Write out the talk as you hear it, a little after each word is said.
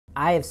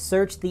I have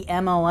searched the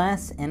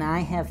MLS and I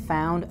have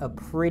found a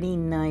pretty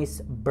nice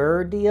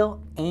BRRRR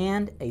deal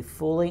and a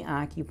fully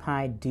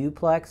occupied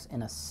duplex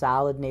in a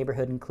solid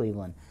neighborhood in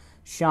Cleveland.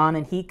 Sean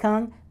and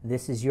Heekyung,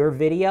 this is your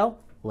video.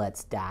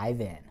 Let's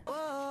dive in.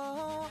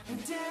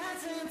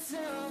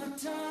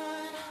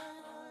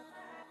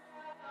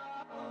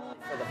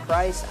 For the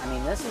price, I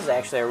mean, this is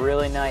actually a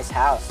really nice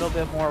house. A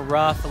little bit more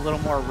rough, a little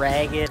more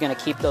ragged. It's gonna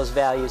keep those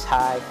values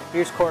high.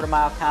 Here's quarter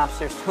mile comps.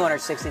 There's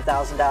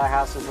 $260,000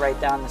 houses right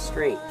down the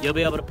street. You'll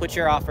be able to put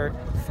your offer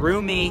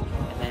through me,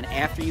 and then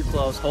after you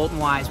close, Holden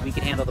Wise, we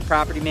can handle the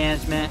property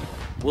management.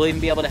 We'll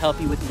even be able to help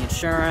you with the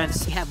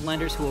insurance. We have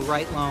lenders who will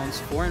write loans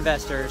for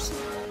investors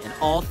in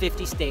all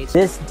 50 states.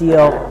 This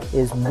deal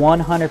is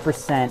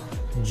 100%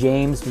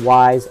 James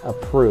Wise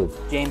approved.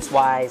 James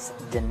Wise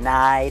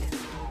denied.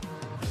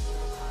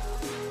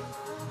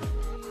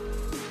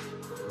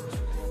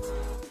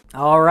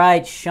 All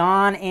right,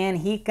 Sean and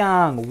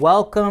Heekyung,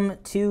 welcome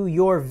to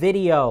your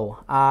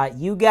video.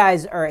 You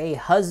guys are a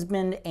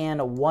husband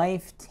and a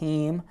wife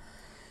team.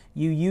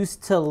 You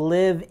used to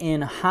live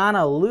in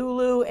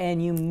Honolulu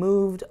and you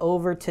moved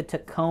over to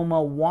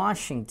Tacoma,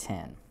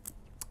 Washington.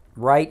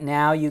 Right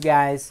now, you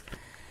guys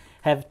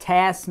have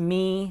tasked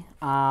me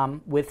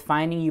with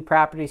finding you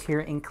properties here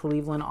in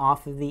Cleveland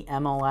off of the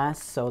MLS.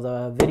 So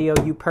the video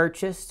you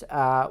purchased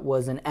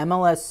was an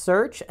MLS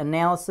search,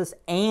 analysis,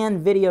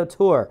 and video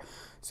tour.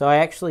 So I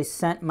actually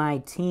sent my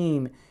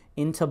team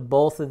into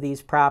both of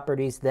these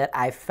properties that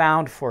I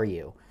found for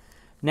you.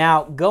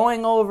 Now,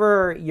 going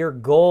over your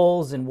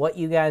goals and what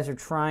you guys are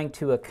trying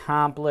to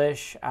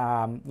accomplish,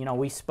 you know,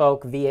 we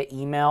spoke via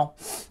email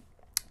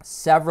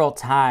several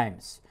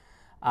times.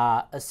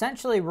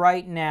 Essentially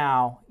right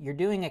now, you're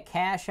doing a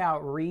cash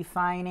out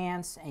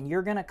refinance and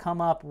you're gonna come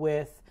up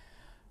with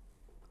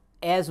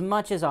as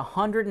much as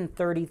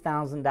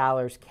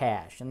 $130,000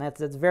 cash. And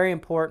that's very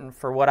important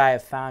for what I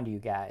have found you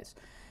guys.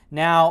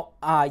 Now,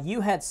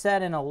 you had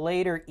said in a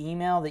later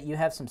email that you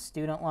have some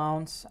student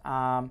loans.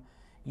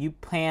 You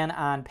plan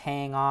on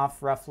paying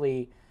off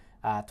roughly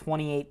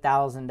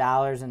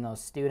 $28,000 in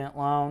those student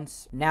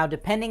loans. Now,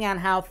 depending on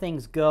how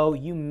things go,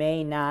 you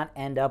may not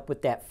end up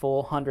with that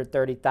full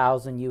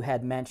 $130,000. You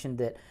had mentioned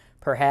that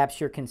perhaps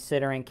you're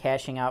considering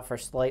cashing out for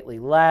slightly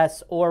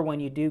less, or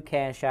when you do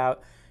cash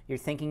out, you're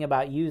thinking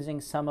about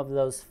using some of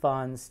those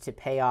funds to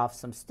pay off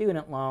some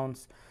student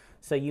loans.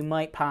 So you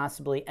might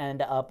possibly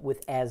end up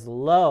with as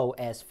low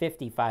as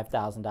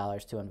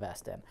 $55,000 to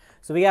invest in.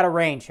 So we got a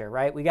range here,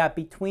 right? We got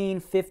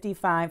between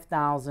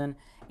 $55,000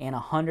 and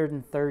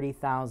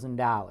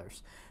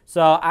 $130,000.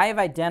 So I have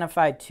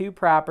identified two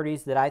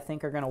properties that I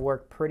think are going to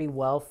work pretty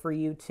well for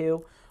you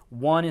two.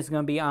 One is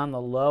going to be on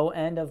the low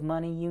end of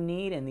money you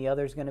need, and the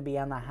other is going to be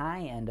on the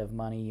high end of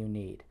money you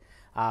need.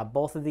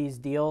 Both of these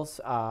deals,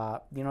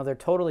 you know, they're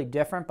totally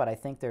different, but I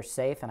think they're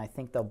safe, and I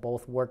think they'll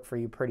both work for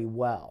you pretty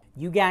well.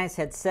 You guys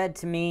had said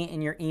to me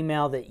in your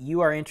email that you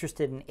are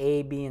interested in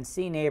A, B, and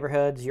C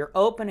neighborhoods. You're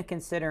open to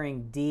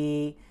considering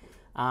D,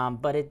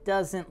 but it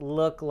doesn't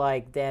look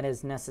like that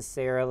is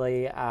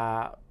necessarily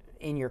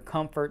in your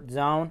comfort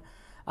zone.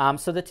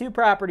 So the two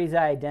properties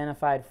I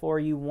identified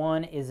for you,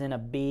 one is in a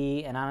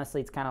B, and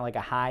honestly, it's kind of like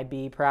a high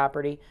B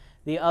property.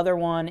 The other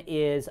one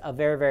is a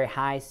very, very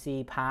high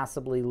C,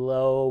 possibly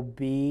low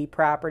B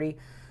property.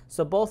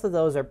 So both of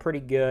those are pretty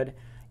good.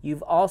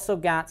 You've also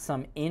got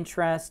some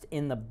interest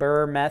in the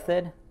BRRRR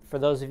method. For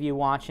those of you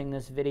watching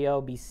this video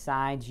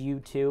besides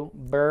you two,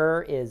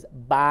 BRRRR is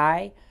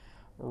buy,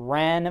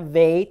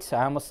 renovate,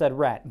 I almost said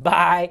rent,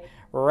 buy,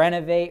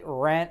 renovate,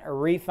 rent,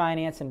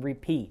 refinance, and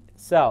repeat.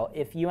 So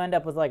if you end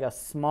up with like a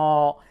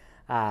small,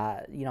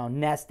 you know,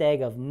 nest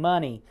egg of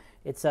money,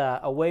 it's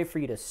a way for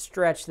you to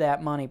stretch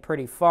that money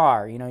pretty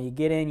far. You know, you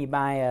get in, you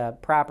buy a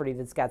property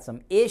that's got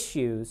some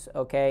issues,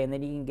 okay, and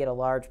then you can get a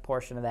large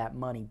portion of that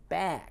money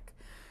back.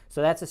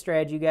 So that's a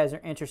strategy you guys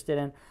are interested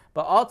in.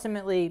 But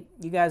ultimately,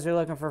 you guys are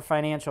looking for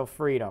financial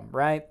freedom,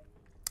 right?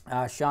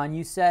 Sean,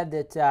 you said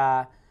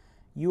that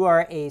you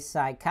are a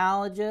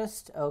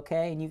psychologist,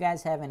 okay, and you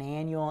guys have an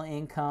annual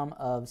income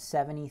of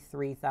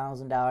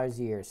 $73,000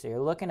 a year. So you're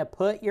looking to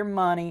put your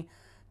money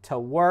to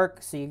work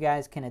so you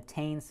guys can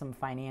attain some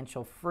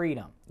financial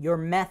freedom. Your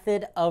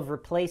method of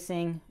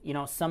replacing, you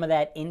know, some of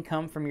that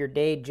income from your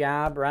day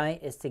job, right,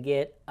 is to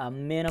get a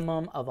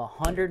minimum of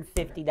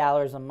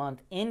 $150 a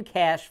month in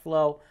cash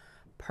flow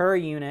per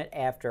unit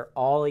after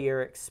all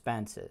your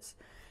expenses.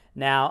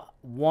 Now,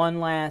 one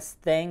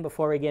last thing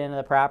before we get into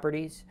the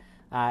properties.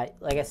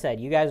 Like I said,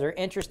 you guys are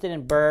interested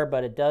in BRRRR,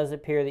 but it does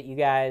appear that you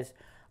guys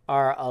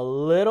are a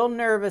little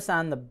nervous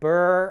on the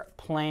BRRRR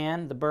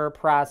plan, the BRRRR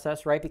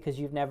process, right? Because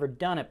you've never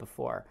done it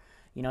before.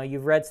 You know,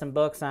 you've read some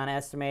books on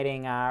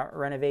estimating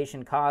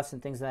renovation costs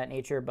and things of that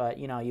nature, but,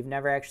 you know, you've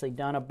never actually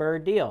done a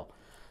BRRRR deal.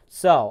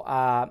 So,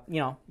 you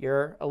know,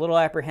 you're a little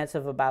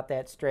apprehensive about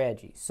that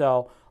strategy.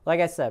 So, like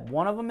I said,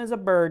 one of them is a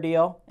BRRRR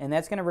deal, and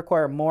that's going to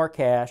require more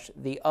cash.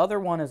 The other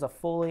one is a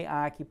fully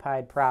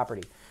occupied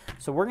property.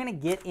 So we're going to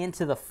get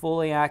into the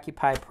fully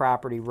occupied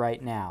property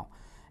right now.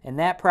 And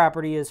that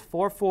property is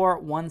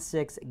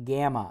 4416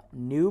 Gamma,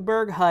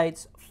 Newburgh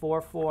Heights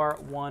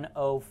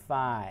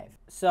 44105.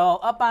 So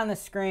up on the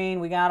screen,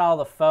 we got all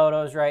the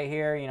photos right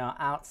here, you know,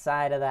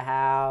 outside of the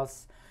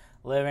house,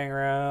 living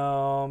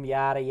room,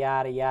 yada,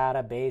 yada,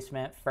 yada,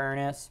 basement,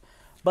 furnace.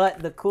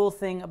 But the cool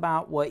thing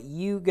about what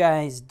you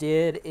guys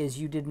did is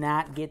you did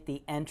not get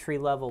the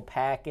entry-level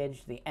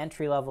package. The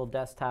entry-level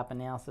desktop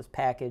analysis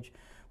package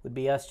would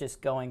be us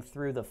just going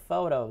through the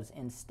photos.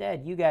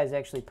 Instead, you guys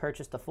actually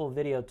purchased a full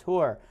video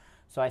tour.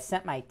 So I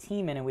sent my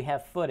team in and we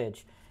have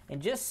footage.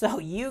 And just so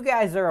you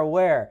guys are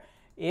aware,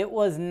 it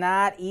was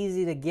not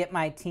easy to get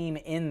my team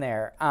in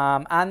there.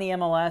 On the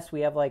MLS,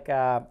 we have like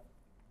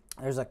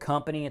there's a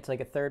company, it's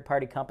like a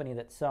third-party company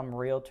that some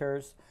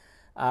realtors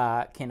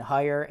can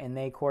hire, and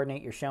they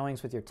coordinate your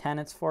showings with your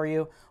tenants for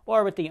you,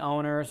 or with the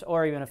owners,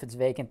 or even if it's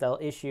vacant, they'll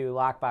issue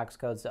lockbox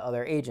codes to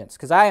other agents.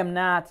 Because I am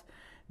not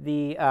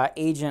the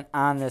agent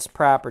on this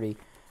property.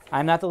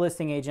 I'm not the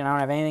listing agent. I don't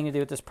have anything to do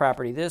with this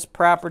property. This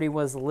property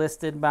was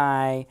listed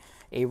by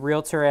a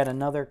realtor at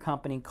another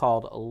company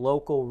called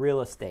Local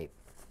Real Estate.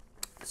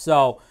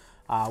 So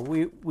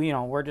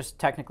we're just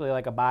technically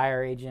like a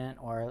buyer agent,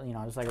 or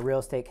just like a real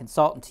estate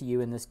consultant to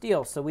you in this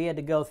deal. So we had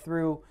to go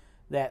through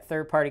that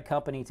third-party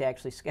company to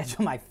actually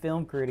schedule my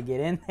film crew to get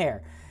in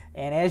there.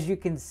 And as you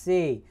can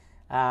see,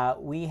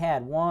 we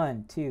had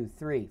 1, 2,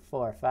 3,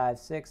 4, 5,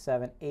 6,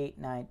 7, 8,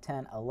 9,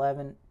 10,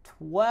 11,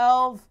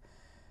 12,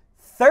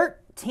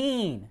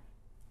 13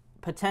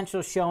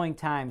 potential showing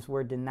times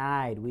were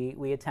denied.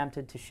 We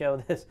attempted to show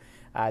this,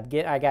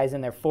 get our guys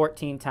in there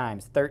 14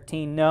 times,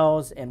 13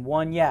 no's and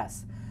 1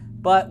 yes.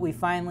 But we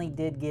finally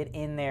did get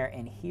in there,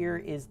 and here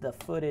is the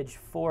footage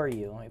for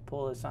you. Let me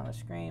pull this on the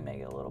screen, make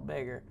it a little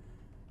bigger.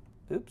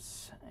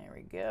 Oops, there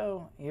we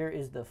go. Here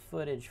is the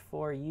footage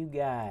for you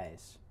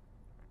guys.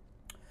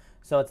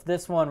 So it's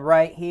this one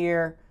right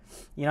here.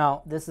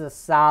 This is a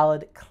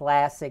solid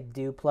classic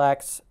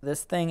duplex.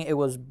 This thing, it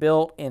was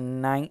built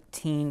in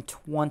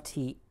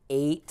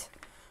 1928,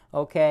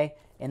 okay?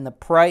 And the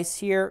price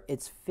here,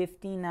 it's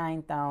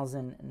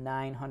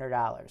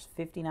 $59,900.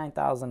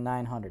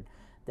 $59,900.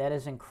 That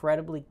is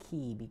incredibly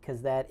key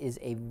because that is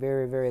a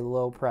very, very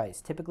low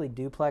price. Typically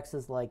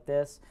duplexes like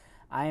this,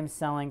 I am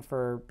selling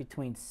for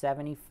between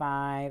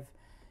 $75,000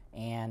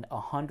 and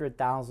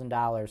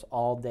 $100,000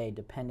 all day,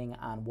 depending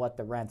on what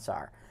the rents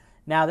are.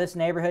 Now, this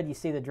neighborhood, you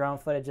see the drone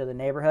footage of the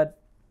neighborhood.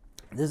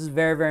 This is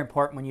very, very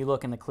important when you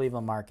look in the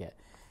Cleveland market.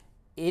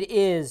 It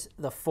is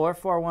the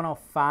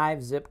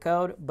 44105 zip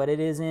code, but it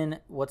is in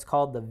what's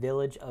called the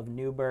village of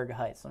Newburgh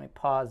Heights. Let me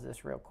pause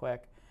this real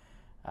quick.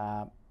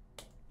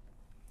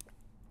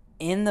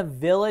 In the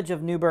village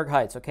of Newburgh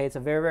Heights, okay, it's a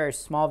very, very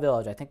small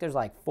village. I think there's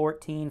like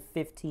 14,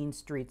 15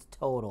 streets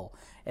total.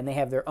 And they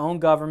have their own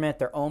government,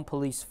 their own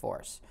police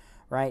force,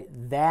 right?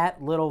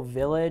 That little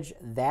village,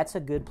 that's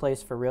a good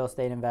place for real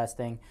estate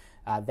investing.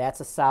 That's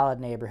a solid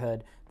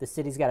neighborhood. The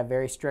city's got a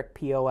very strict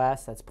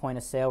POS. That's point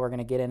of sale. We're going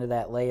to get into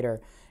that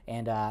later.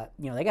 And,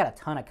 they got a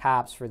ton of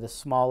cops for this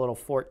small little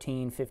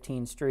 14,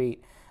 15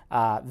 street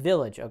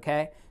village,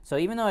 okay? So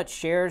even though it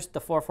shares the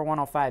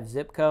 44105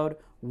 zip code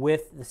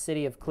with the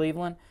city of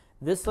Cleveland,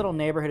 this little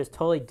neighborhood is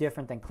totally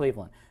different than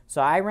Cleveland. So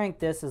I rank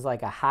this as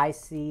like a high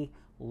C,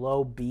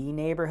 low B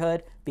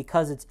neighborhood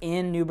because it's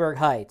in Newburgh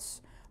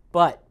Heights.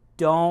 But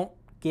don't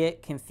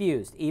get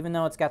confused. Even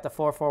though it's got the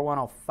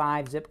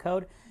 44105 zip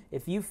code,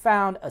 if you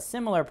found a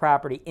similar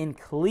property in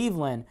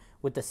Cleveland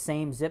with the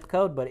same zip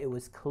code, but it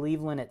was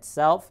Cleveland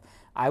itself,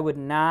 I would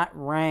not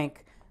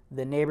rank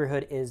the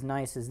neighborhood as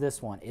nice as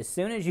this one. As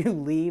soon as you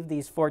leave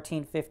these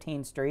 14,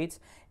 15 streets,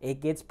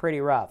 it gets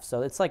pretty rough.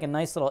 So it's like a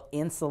nice little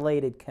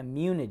insulated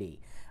community.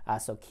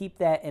 So keep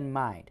that in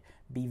mind.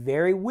 Be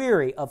very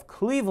weary of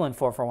Cleveland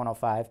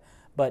 44105,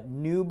 but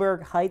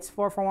Newburgh Heights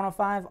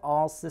 44105,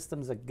 all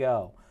systems a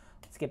go.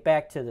 Let's get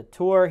back to the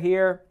tour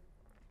here.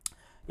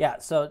 Yeah,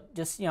 so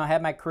just,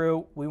 had my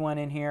crew. We went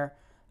in here.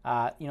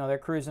 They're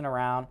cruising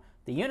around.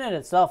 The unit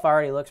itself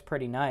already looks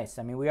pretty nice.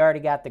 I mean, we already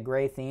got the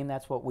gray theme.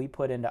 That's what we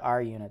put into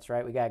our units,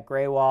 right? We got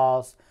gray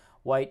walls,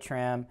 white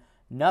trim.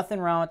 Nothing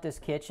wrong with this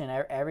kitchen.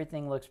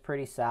 Everything looks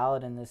pretty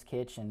solid in this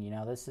kitchen.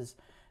 This is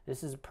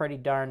a pretty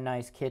darn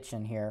nice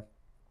kitchen here.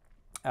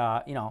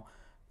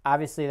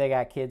 Obviously they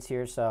got kids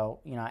here, so,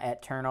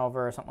 at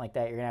turnover or something like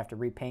that, you're going to have to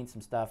repaint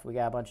some stuff. We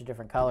got a bunch of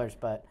different colors,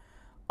 but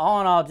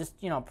all in all, just,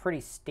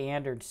 pretty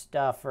standard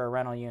stuff for a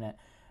rental unit.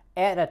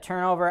 At a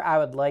turnover, I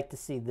would like to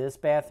see this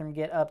bathroom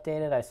get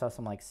updated. I saw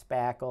some like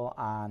spackle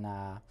on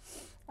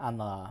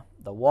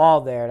the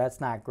wall there.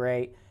 That's not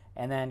great.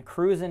 And then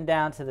cruising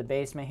down to the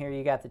basement here,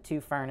 you got the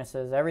 2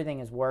 furnaces. Everything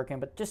is working,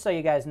 but just so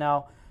you guys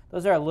know,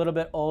 those are a little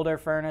bit older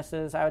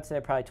furnaces. I would say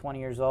they're probably 20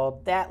 years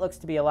old. That looks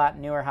to be a lot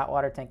newer hot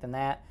water tank than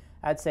that.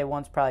 I'd say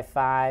one's probably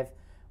 5,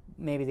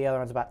 maybe the other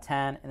one's about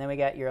 10. And then we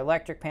got your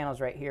electric panels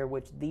right here,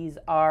 which these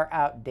are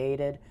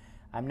outdated.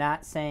 I'm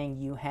not saying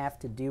you have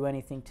to do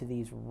anything to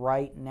these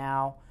right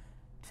now,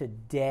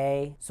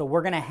 today. So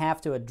we're going to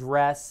have to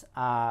address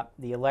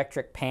the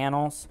electric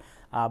panels.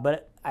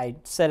 But I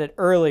said it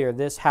earlier,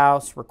 this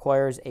house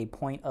requires a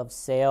point of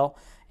sale.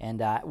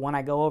 And when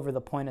I go over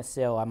the point of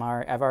sale,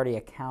 I've already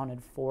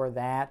accounted for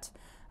that,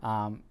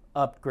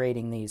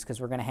 upgrading these, because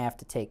we're going to have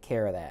to take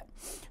care of that.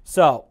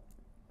 So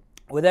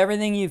with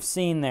everything you've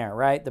seen there,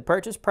 right, the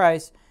purchase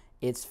price,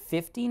 it's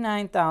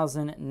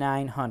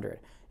 $59,900.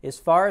 As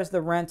far as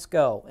the rents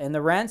go, and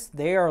the rents,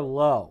 they are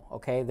low,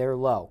 okay? They're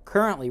low.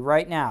 Currently,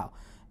 right now,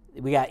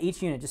 we got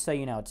each unit, just so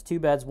you know, it's 2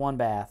 beds, 1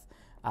 bath.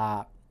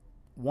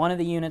 One of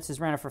the units is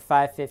rented for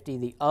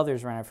 $550, the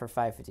other's rented for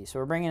 $550. So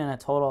we're bringing in a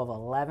total of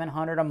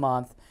 $1,100 a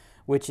month,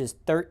 which is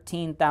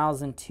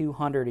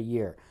 $13,200 a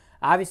year.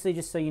 Obviously,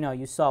 just so you know,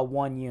 you saw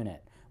 1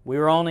 unit. We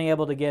were only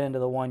able to get into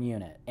the 1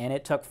 unit, and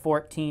it took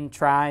 14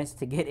 tries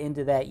to get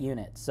into that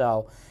unit.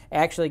 So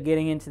actually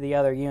getting into the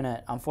other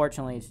unit,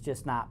 unfortunately, it's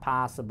just not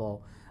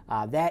possible.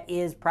 That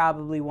is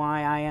probably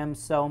why I am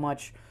so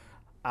much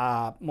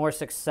more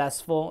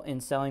successful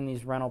in selling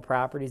these rental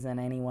properties than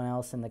anyone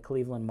else in the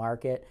Cleveland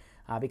market,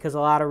 because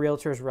a lot of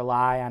realtors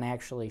rely on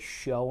actually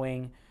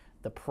showing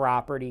the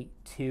property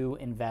to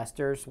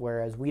investors,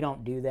 whereas we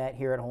don't do that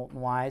here at Holton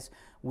Wise.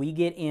 We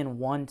get in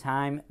one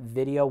time,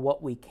 video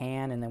what we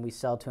can, and then we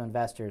sell to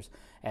investors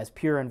as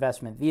pure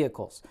investment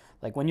vehicles.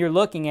 Like when you're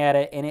looking at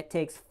it and it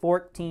takes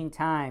 14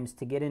 times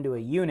to get into a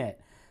unit,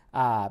 you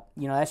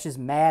know, that's just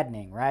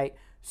maddening, right?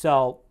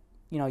 So,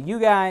 you know, you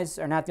guys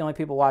are not the only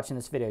people watching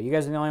this video. You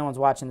guys are the only ones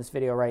watching this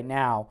video right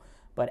now.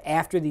 But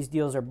after these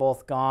deals are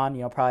both gone,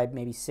 you know, probably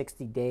maybe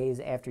 60 days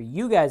after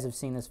you guys have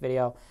seen this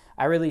video,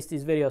 I release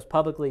these videos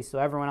publicly so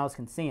everyone else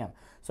can see them.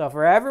 So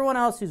for everyone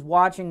else who's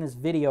watching this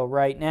video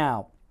right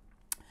now,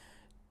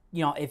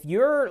 you know, if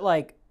you're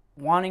like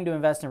wanting to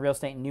invest in real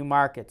estate in new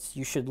markets,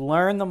 you should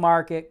learn the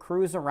market,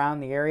 cruise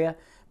around the area,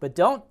 but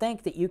don't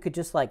think that you could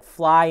just like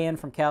fly in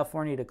from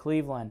California to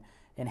Cleveland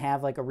and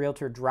have like a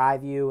realtor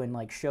drive you and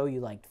like show you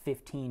like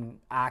 15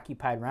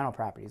 occupied rental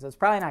properties. That's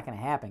probably not going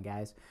to happen,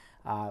 guys.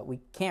 We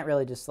can't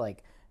really just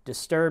like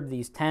disturb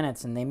these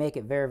tenants, and they make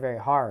it very, very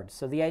hard.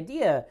 So the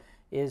idea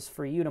is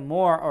for you to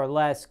more or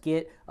less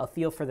get a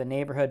feel for the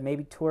neighborhood,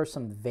 maybe tour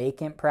some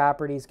vacant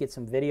properties, get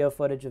some video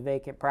footage of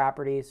vacant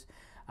properties,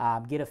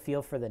 get a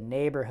feel for the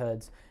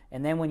neighborhoods.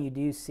 And then when you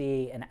do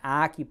see an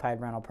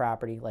occupied rental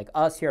property, like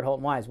us here at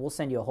Holton Wise, we'll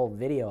send you a whole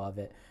video of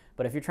it.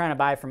 But if you're trying to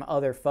buy from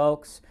other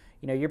folks,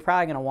 you know, you're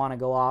probably going to want to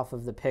go off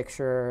of the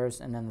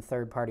pictures and then the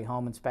third-party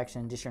home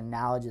inspection, just your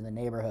knowledge of the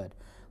neighborhood.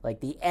 Like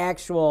the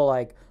actual,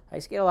 like, I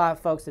just get a lot of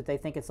folks that they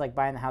think it's like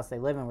buying the house they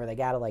live in, where they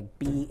got to like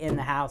be in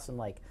the house and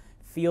like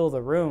feel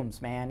the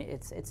rooms, man.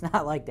 It's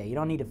not like that. You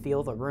don't need to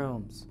feel the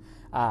rooms.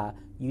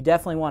 You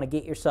definitely want to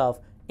get yourself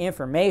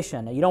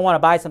information. You don't want to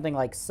buy something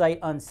like sight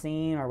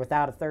unseen or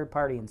without a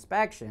third-party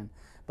inspection,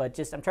 but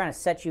just I'm trying to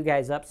set you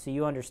guys up so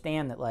you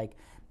understand that, like,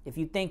 if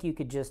you think you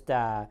could just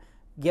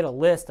get a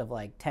list of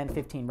like 10,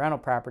 15 rental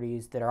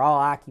properties that are all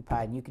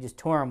occupied and you could just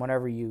tour them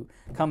whenever you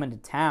come into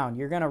town,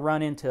 you're going to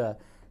run into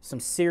some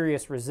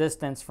serious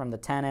resistance from the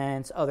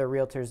tenants, other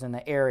realtors in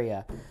the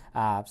area.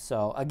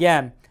 So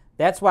again,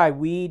 that's why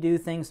we do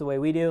things the way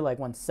we do. Like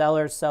when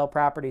sellers sell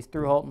properties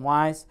through Holton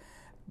Wise,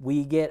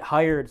 we get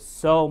hired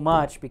so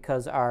much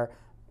because our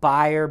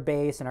buyer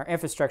base and our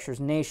infrastructure is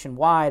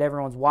nationwide.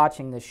 Everyone's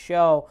watching this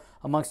show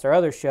amongst our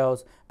other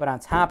shows. But on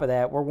top of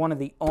that, we're one of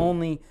the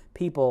only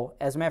people,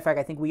 as a matter of fact,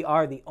 I think we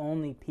are the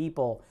only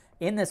people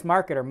in this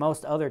market or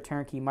most other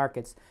turnkey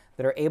markets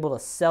that are able to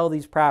sell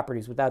these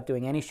properties without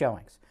doing any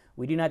showings.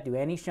 We do not do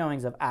any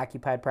showings of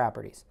occupied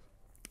properties.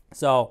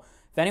 So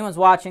if anyone's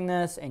watching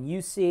this and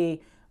you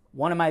see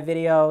one of my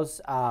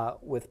videos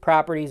with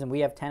properties and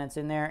we have tenants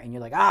in there and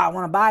you're like, I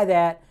want to buy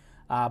that,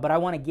 but I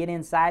want to get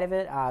inside of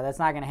it, that's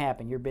not going to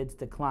happen. Your bid's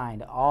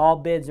declined. All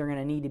bids are going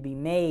to need to be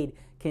made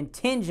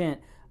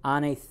contingent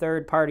on a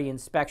third-party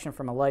inspection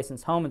from a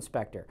licensed home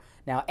inspector.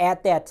 Now,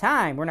 at that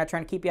time, we're not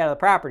trying to keep you out of the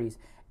properties.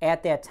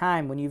 At that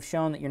time, when you've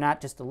shown that you're not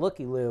just a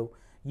looky-loo,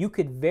 you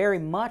could very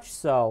much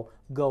so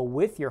go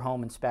with your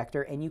home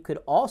inspector, and you could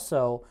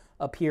also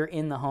appear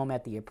in the home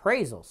at the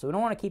appraisal. So we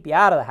don't want to keep you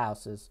out of the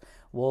houses.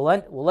 We'll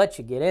let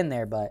you get in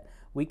there, but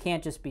we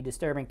can't just be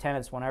disturbing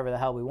tenants whenever the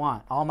hell we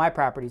want. All my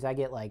properties, I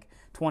get like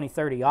 20,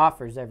 30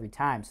 offers every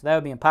time, so that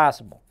would be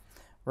impossible.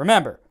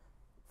 Remember,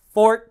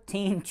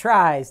 14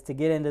 tries to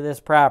get into this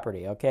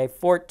property, okay?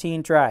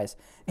 14 tries,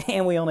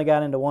 and we only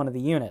got into one of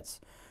the units.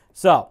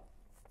 So,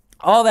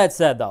 all that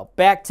said, though,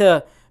 back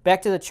to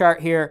the chart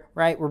here,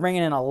 right? We're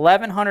bringing in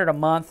 $1,100 a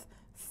month,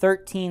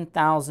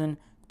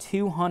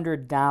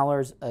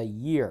 $13,200 a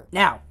year.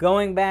 Now,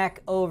 going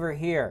back over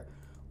here,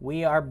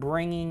 we are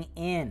bringing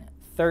in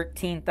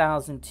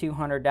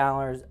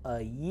 $13,200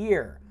 a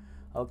year,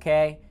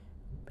 okay?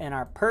 And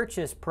our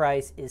purchase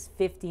price is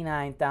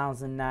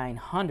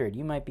 $59,900.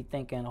 You might be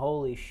thinking,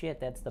 holy shit,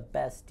 that's the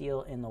best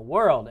deal in the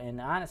world.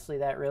 And honestly,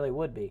 that really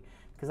would be.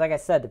 Because like I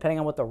said, depending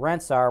on what the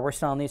rents are, we're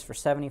selling these for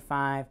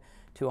 $75,000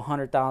 to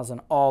 $100,000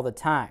 all the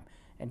time.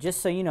 And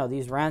just so you know,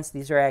 these rents,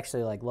 these are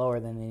actually like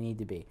lower than they need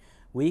to be.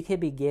 We could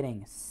be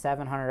getting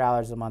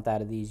 $700 a month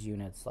out of these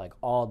units like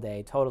all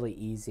day, totally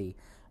easy.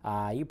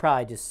 You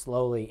probably just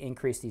slowly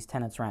increase these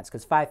tenants' rents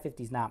because $550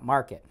 is not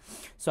market.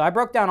 So I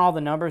broke down all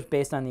the numbers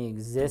based on the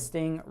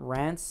existing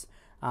rents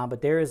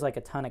but there is like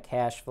a ton of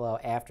cash flow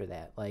after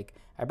that. Like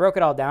I broke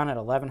it all down at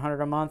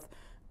 $1,100 a month,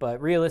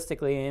 but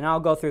realistically, and I'll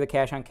go through the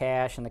cash on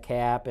cash and the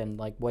cap and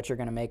like what you're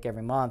going to make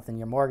every month and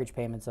your mortgage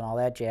payments and all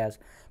that jazz.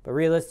 But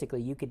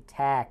realistically, you could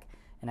tack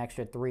an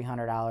extra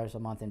 $300 a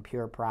month in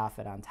pure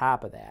profit on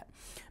top of that.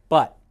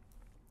 But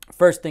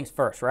first things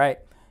first, right?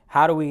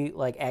 How do we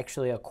like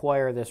actually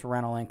acquire this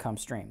rental income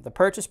stream? The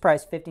purchase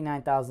price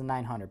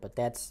 $59,900, but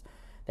that's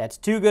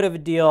too good of a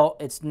deal.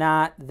 It's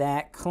not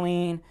that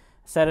clean. I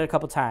said it a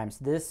couple times.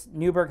 This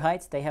Newburgh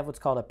Heights, they have what's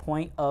called a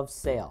point of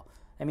sale.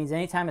 That means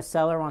anytime a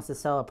seller wants to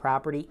sell a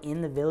property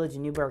in the village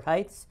in Newburgh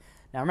Heights.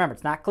 Now remember,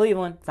 it's not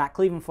Cleveland. It's not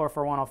Cleveland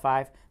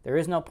 44105. There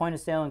is no point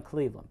of sale in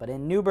Cleveland, but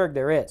in Newburgh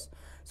there is.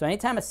 So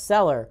anytime a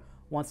seller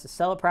wants to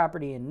sell a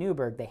property in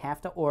Newburgh, they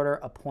have to order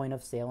a point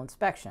of sale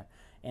inspection.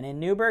 And in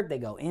Newburgh, they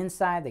go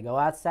inside, they go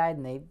outside,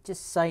 and they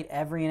just cite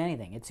every and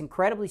anything. It's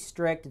incredibly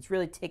strict. It's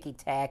really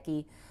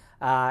ticky-tacky.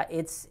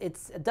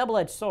 It's a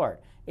double-edged sword.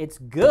 It's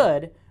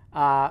good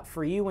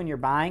for you when you're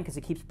buying because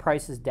it keeps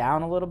prices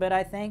down a little bit,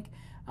 I think.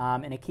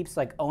 And it keeps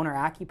like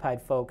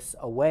owner-occupied folks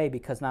away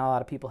because not a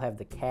lot of people have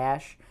the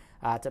cash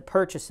to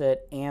purchase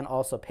it and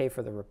also pay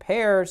for the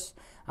repairs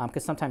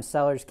because sometimes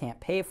sellers can't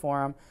pay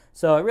for them.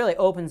 So it really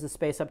opens the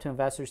space up to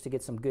investors to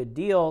get some good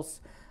deals.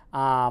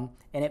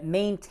 And it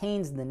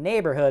maintains the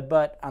neighborhood,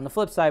 but on the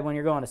flip side, when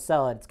you're going to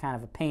sell it, it's kind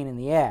of a pain in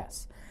the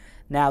ass.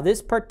 Now,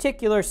 this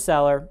particular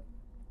seller,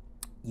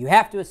 you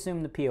have to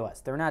assume the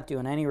POS. They're not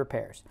doing any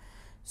repairs.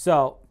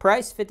 So,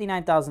 price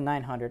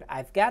 $59,900.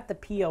 I've got the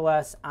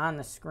POS on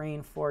the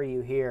screen for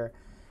you here.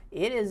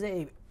 It is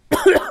a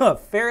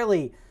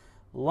fairly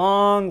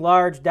long,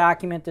 large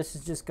document. This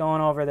is just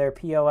going over their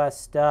POS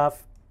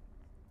stuff.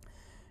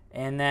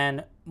 And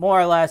then,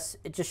 more or less,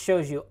 it just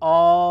shows you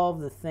all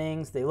the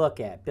things they look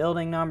at.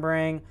 Building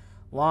numbering,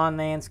 lawn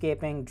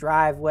landscaping,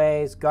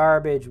 driveways,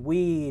 garbage,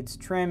 weeds,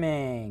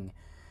 trimming,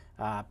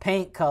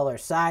 paint color,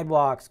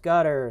 sidewalks,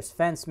 gutters,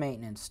 fence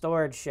maintenance,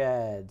 storage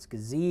sheds,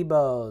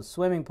 gazebos,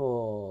 swimming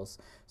pools.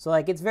 So,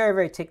 like, it's very,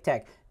 very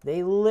tic-tac.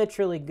 They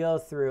literally go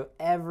through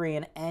every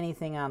and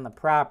anything on the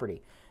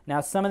property.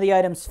 Now, some of the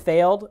items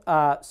failed,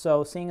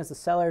 so seeing as the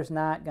seller's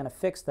not going to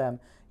fix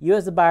them, you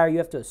as the buyer, you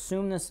have to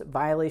assume this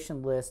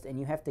violation list and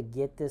you have to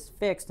get this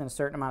fixed in a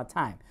certain amount of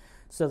time.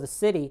 So the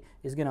city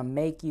is going to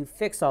make you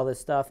fix all this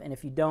stuff, and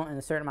if you don't in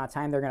a certain amount of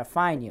time, they're going to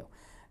fine you.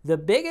 The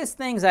biggest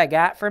things I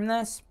got from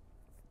this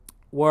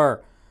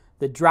were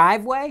the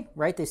driveway,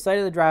 right? They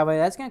cited the driveway.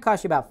 That's going to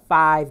cost you about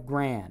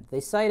 $5,000.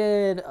 They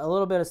cited a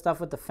little bit of stuff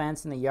with the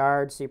fence in the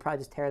yard, so you probably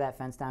just tear that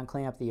fence down,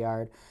 clean up the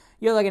yard.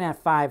 You're looking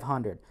at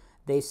 $500.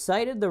 They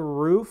cited the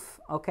roof,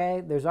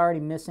 okay? There's already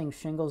missing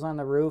shingles on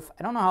the roof.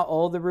 I don't know how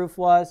old the roof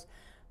was.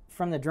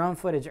 From the drone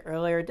footage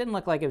earlier, it didn't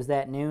look like it was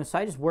that new, so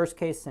I just worst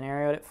case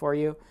scenarioed it for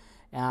you.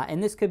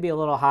 And this could be a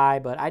little high,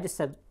 but I just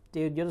said,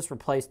 dude, you'll just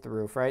replace the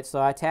roof, right?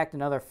 So I tacked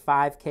another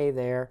 $5,000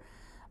 there.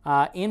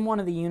 In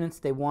one of the units,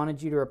 they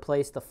wanted you to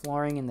replace the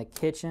flooring in the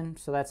kitchen,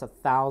 so that's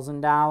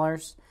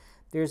 $1,000.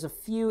 There's a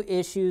few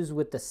issues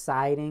with the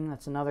siding.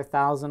 That's another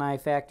 $1,000 I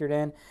factored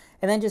in.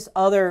 And then just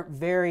other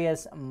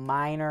various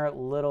minor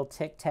little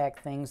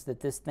tic-tac things that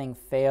this thing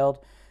failed.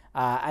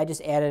 I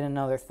just added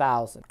another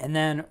 $1,000. And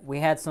then we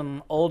had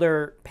some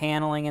older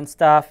paneling and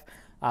stuff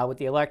with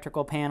the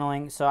electrical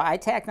paneling. So I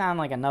tacked on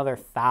like another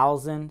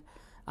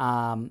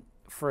 $1,000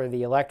 for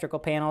the electrical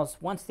panels.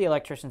 Once the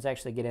electricians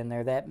actually get in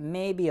there, that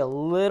may be a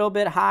little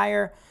bit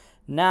higher.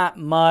 Not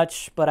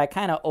much, but I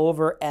kind of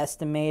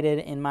overestimated,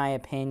 in my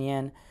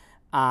opinion,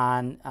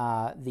 on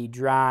the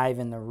drive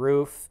and the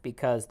roof,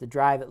 because the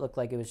drive, it looked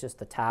like it was just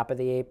the top of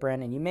the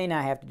apron, and you may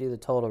not have to do the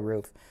total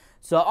roof.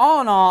 So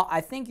all in all,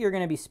 I think you're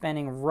going to be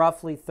spending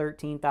roughly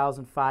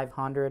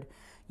 $13,500.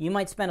 You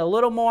might spend a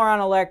little more on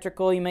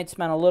electrical. You might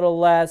spend a little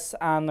less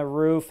on the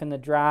roof and the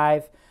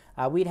drive.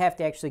 We'd have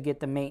to actually get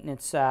the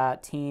maintenance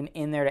team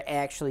in there to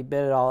actually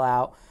bid it all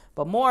out.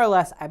 But more or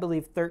less, I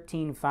believe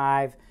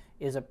 $13,500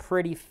 is a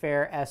pretty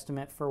fair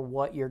estimate for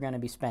what you're going to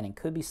be spending.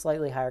 Could be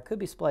slightly higher, could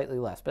be slightly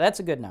less, but that's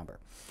a good number.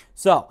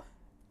 So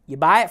you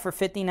buy it for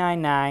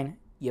 $59,900.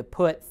 You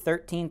put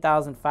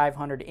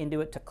 $13,500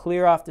 into it to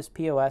clear off this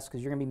POS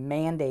because you're going to be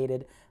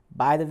mandated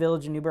by the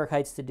Village of Newburgh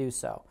Heights to do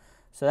so.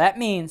 So that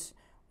means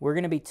we're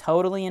going to be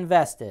totally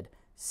invested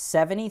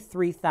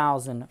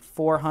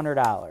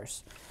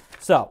 $73,400.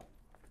 So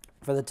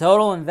for the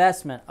total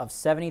investment of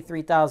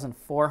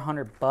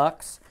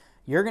 $73,400,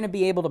 you're going to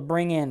be able to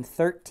bring in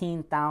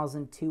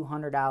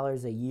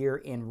 $13,200 a year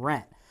in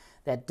rent.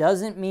 That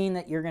doesn't mean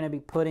that you're going to be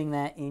putting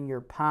that in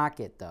your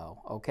pocket, though,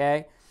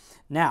 okay?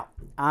 Now,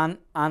 on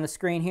the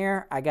screen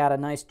here, I got a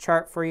nice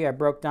chart for you. I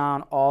broke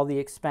down all the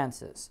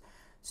expenses.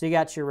 So you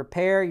got your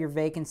repair, your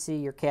vacancy,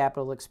 your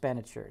capital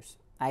expenditures.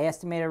 I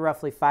estimated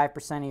roughly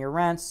 5% of your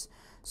rents,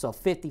 so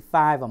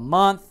 $55 a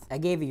month. I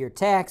gave you your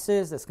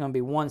taxes. That's going to be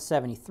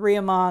 $173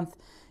 a month.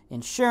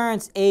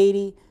 Insurance,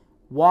 $80.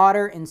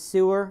 Water and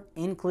sewer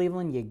in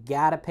Cleveland, you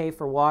got to pay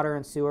for water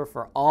and sewer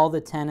for all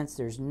the tenants.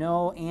 There's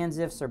no ands,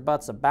 ifs, or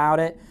buts about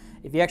it.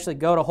 If you actually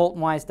go to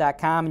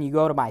holtonwise.com and you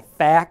go to my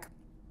FAQ,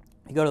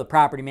 You go to the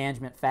property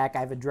management fact,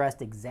 I've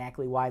addressed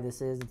exactly why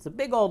this is. It's a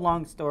big old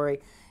long story.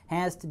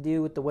 Has to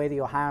do with the way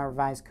the Ohio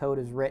Revised Code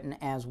is written,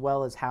 as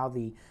well as how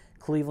the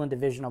Cleveland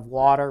Division of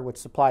Water, which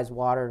supplies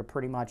water to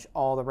pretty much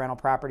all the rental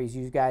properties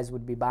you guys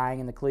would be buying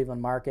in the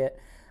Cleveland market,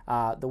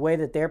 the way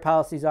that their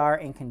policies are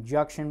in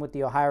conjunction with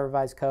the Ohio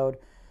Revised Code.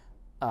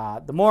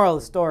 The moral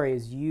of the story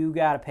is you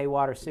got to pay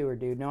water sewer,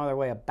 dude. No other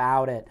way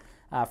about it.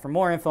 For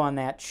more info on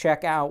that,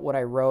 check out what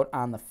I wrote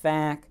on the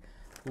FAQ.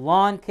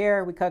 Lawn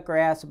care, we cut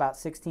grass about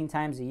 16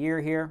 times a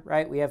year here,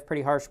 right? We have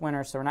pretty harsh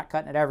winters, so we're not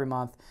cutting it every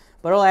month,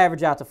 but it'll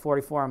average out to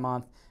 44 a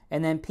month.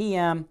 And then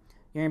PM,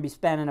 you're going to be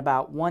spending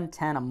about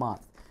 $110 a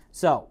month.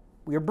 So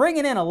you're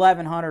bringing in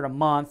 $1,100 a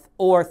month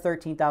or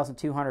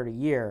 $13,200 a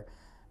year,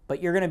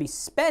 but you're going to be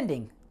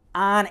spending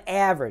on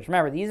average.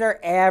 Remember, these are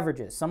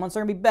averages. Some months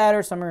are going to be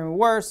better, some are going to be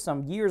worse,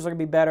 some years are going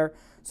to be better,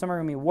 some are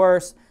going to be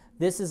worse.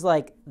 This is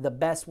like the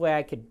best way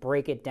I could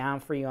break it down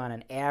for you on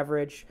an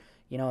average.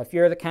 You know, if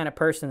you're the kind of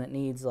person that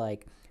needs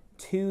like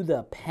to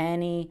the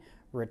penny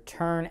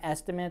return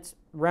estimates,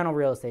 rental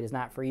real estate is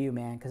not for you,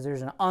 man, because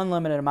there's an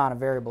unlimited amount of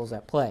variables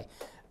at play.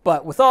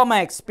 But with all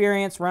my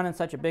experience running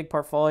such a big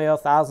portfolio,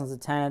 thousands of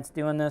tenants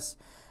doing this,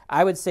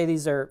 I would say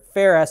these are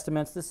fair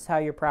estimates. This is how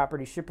your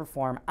property should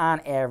perform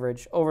on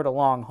average over the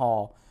long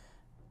haul.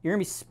 You're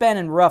going to be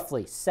spending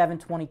roughly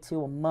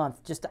 $722 a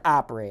month just to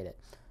operate it.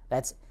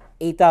 That's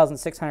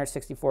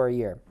 $8,664 a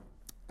year.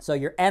 So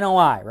your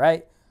NOI,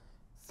 right?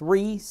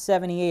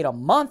 $378 a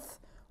month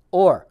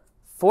or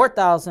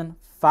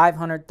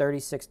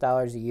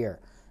 $4,536 a year.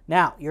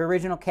 Now, your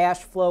original cash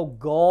flow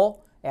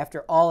goal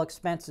after all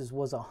expenses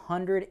was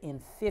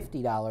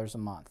 $150 a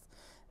month.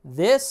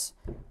 This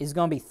is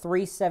going to be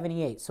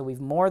 $378, so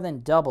we've more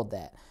than doubled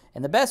that.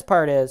 And the best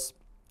part is,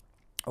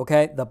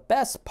 okay, the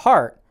best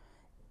part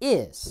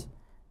is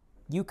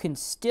you can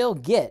still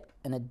get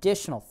an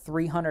additional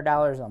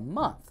 $300 a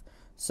month.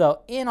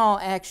 So in all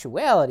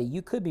actuality,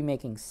 you could be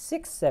making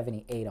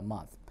 $678 a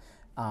month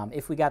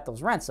if we got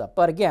those rents up.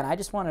 But again, I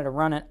just wanted to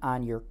run it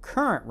on your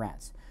current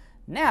rents.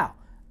 Now,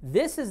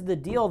 this is the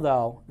deal,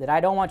 though, that I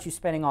don't want you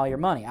spending all your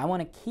money. I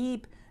want to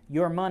keep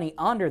your money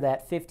under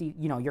that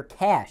your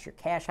cash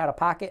out of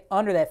pocket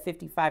under that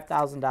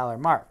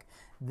 $55,000 mark.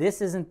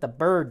 This isn't the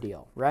BRRRR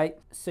deal, right?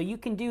 So you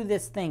can do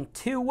this thing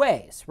two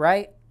ways,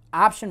 right?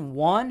 Option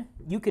one,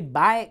 you could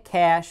buy it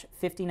cash,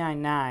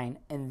 $59,900,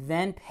 and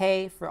then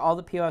pay for all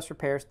the POS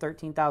repairs,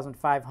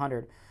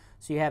 $13,500.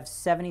 So you have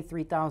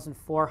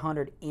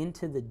 $73,400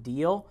 into the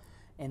deal,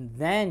 and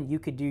then you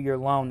could do your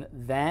loan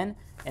then,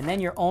 and then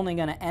you're only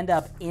going to end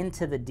up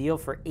into the deal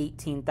for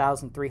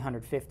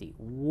 $18,350,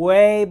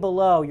 way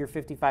below your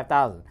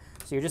 $55,000.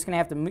 So you're just going to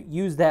have to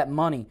use that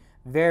money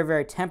very,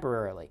 very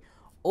temporarily.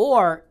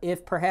 Or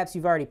if perhaps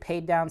you've already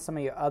paid down some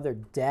of your other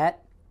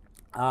debt,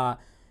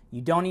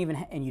 you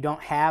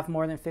don't have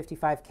more than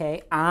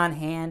 $55K on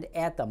hand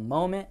at the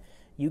moment,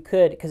 you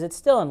could, because it's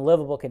still in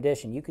livable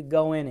condition, you could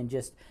go in and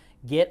just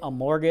get a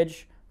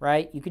mortgage,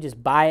 right? You could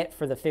just buy it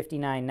for the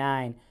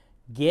 $59,900,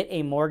 get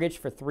a mortgage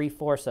for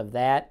 3/4 of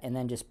that, and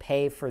then just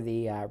pay for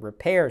the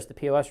repairs, the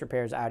POS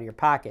repairs out of your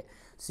pocket.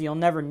 So you'll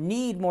never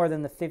need more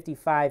than the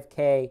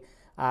 $55K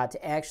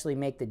to actually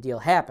make the deal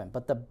happen.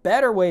 But the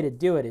better way to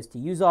do it is to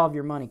use all of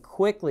your money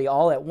quickly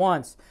all at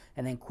once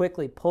and then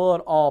quickly pull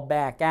it all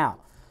back out.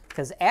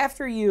 Because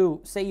after you,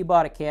 say you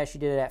bought it cash,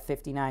 you did it at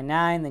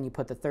 $59,900, then you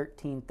put the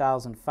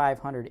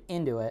 $13,500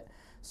 into it.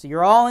 So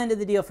you're all into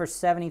the deal for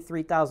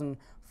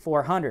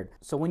 $73,400.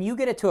 So when you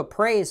get it to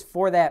appraise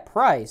for that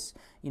price,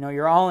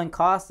 you're all in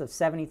cost of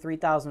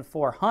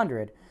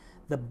 $73,400.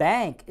 The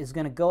bank is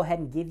going to go ahead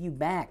and give you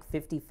back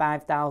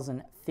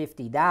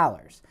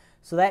 $55,050.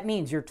 So that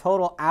means your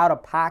total out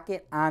of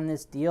pocket on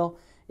this deal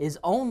is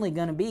only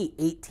going to be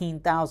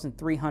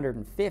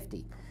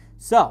 $18,350.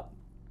 So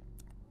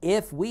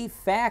if we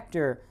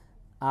factor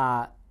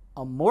a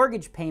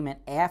mortgage payment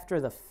after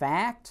the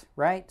fact,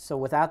 right? So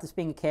without this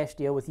being a cash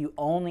deal, with you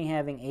only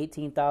having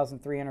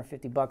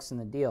 $18,350 in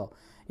the deal,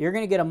 you're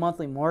going to get a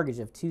monthly mortgage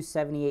of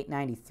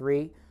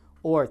 $278.93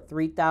 or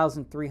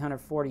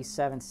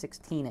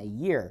 $3,347.16 a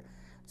year.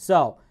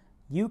 So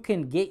you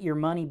can get your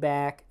money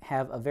back,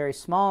 have a very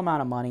small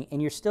amount of money,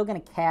 and you're still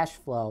going to cash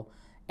flow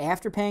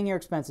after paying your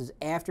expenses,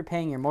 after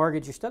paying your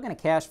mortgage. You're still going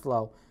to cash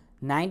flow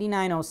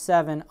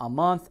 $99.07 a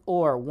month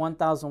or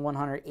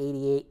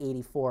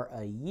 $1,188.84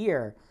 a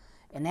year.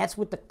 And that's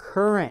with the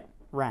current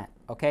rent,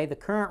 okay? The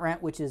current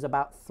rent, which is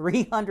about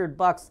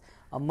 $300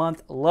 a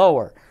month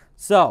lower.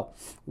 So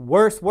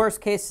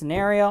worst case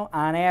scenario,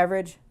 on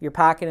average, you're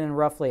pocketing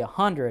roughly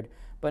 $100,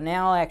 but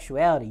now in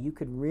actuality, you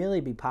could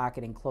really be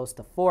pocketing close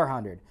to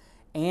 $400.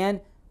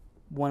 And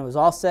when it was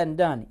all said and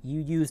done,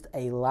 you used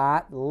a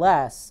lot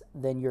less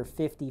than your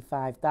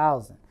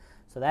 $55,000.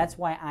 So that's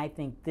why I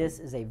think this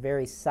is a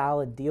very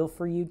solid deal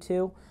for you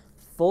two.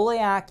 Fully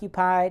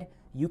occupied.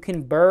 You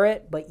can BRRRR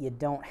it, but you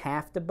don't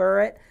have to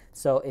BRRRR it.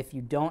 So if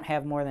you don't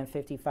have more than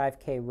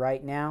 $55K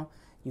right now,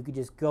 you could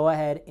just go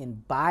ahead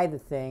and buy the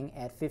thing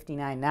at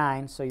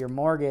 $59,900. So your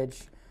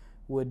mortgage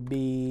would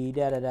be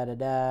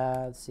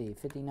let's see,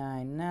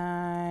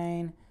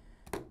 $59,900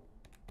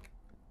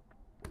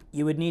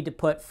 you would need to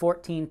put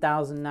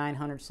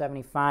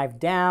 $14,975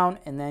 down,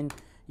 and then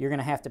you're going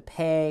to have to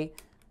pay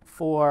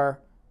for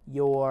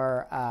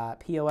your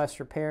POS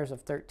repairs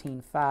of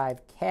 $13,500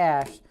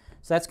 cash.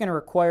 So that's going to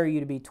require you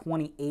to be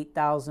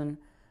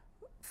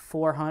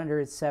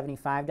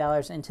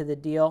 $28,475 into the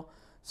deal.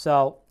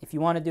 So if you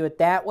want to do it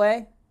that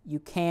way, you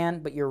can,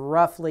 but you're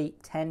roughly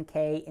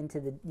 $10K into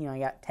the, you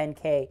got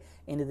 $10K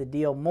into the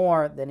deal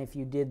more than if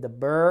you did the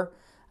BRRRR.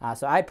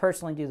 So I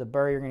personally do the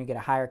BRRRR. You're going to get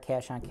a higher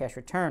cash-on-cash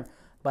return.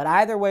 But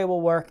either way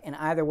will work, and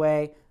either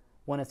way,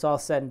 when it's all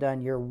said and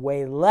done, you're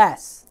way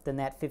less than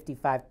that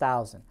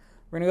 $55,000.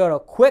 We're going to go to a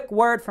quick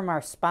word from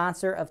our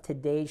sponsor of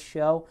today's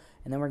show,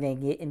 and then we're going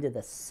to get into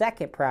the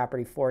second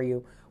property for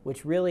you,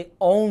 which really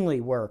only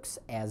works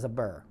as a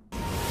BRRRR.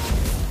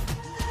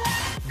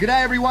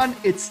 G'day everyone,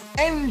 it's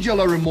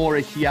Angelo Remora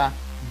here,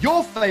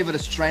 your favorite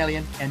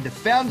Australian and the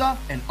founder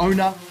and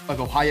owner of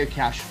Ohio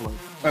Cashflow.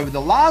 Over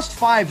the last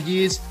 5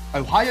 years,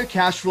 Ohio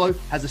Cashflow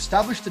has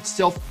established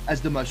itself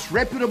as the most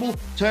reputable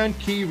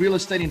turnkey real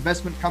estate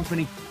investment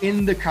company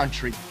in the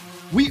country.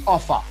 We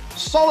offer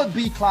solid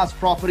B-class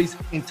properties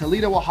in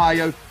Toledo,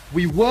 Ohio.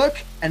 We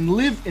work and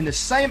live in the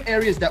same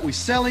areas that we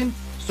sell in,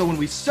 so when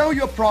we sell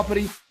your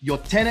property, your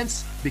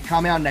tenants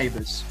become our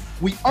neighbors.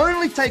 We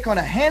only take on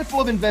a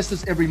handful of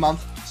investors every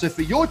month, so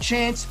for your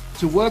chance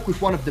to work with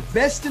one of the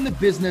best in the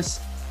business,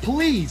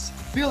 please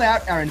fill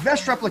out our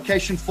investor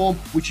application form,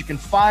 which you can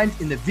find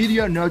in the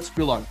video notes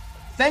below.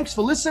 Thanks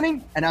for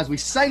listening, and as we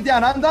say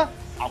down under,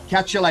 I'll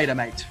catch you later,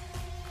 mate.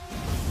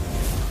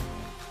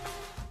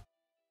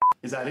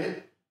 Is that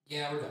it?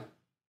 Yeah, we're done.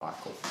 All right,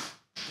 cool.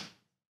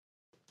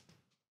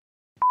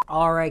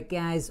 All right,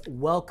 guys,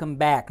 welcome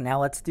back.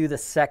 Now let's do the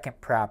second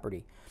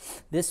property.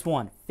 This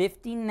one,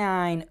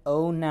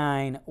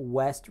 5909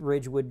 West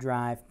Ridgewood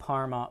Drive,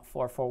 Parma,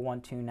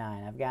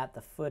 44129. I've got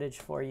the footage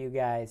for you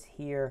guys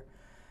here.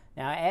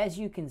 Now, as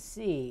you can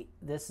see,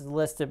 this is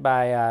listed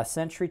by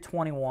Century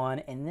 21,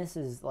 and this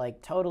is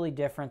like totally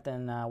different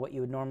than what you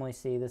would normally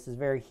see. This is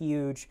very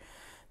huge.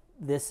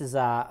 This is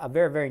a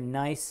very, very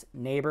nice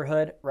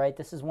neighborhood, right?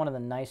 This is one of the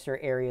nicer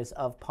areas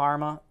of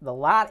Parma. The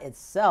lot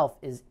itself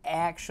is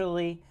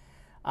actually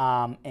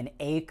an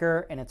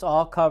acre, and it's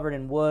all covered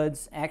in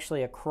woods.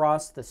 Actually,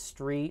 across the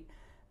street,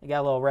 you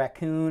got a little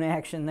raccoon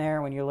action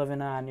there. When you're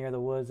living near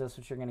the woods, that's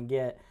what you're going to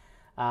get.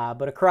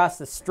 But across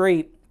the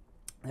street,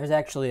 there's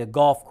actually a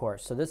golf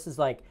course. So this is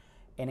like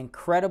an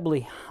incredibly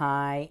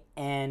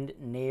high-end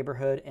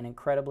neighborhood, an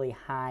incredibly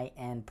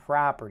high-end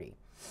property.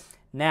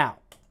 Now,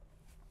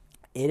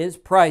 it is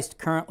priced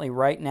currently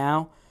right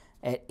now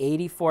at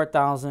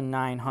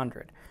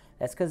 $84,900.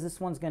 That's because this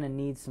one's going to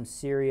need some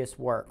serious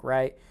work,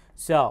 right?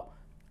 So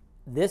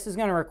this is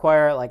going to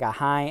require like a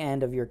high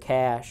end of your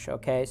cash,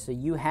 okay? So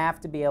you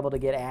have to be able to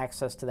get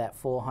access to that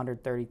full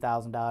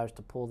 $130,000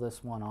 to pull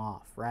this one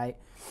off, right?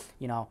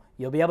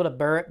 You'll be able to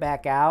BRRRR it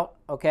back out,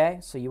 okay?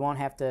 So you won't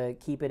have to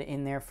keep it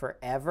in there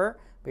forever,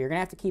 but you're going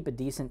to have to keep a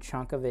decent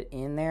chunk of it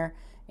in there,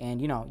 and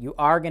you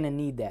are going to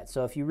need that.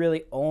 So if you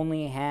really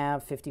only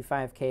have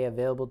 $55K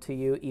available to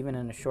you, even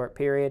in a short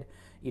period,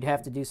 you'd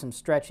have to do some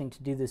stretching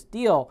to do this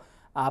deal,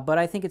 but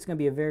I think it's going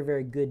to be a very,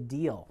 very good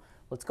deal.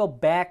 Let's go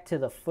back to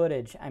the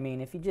footage. I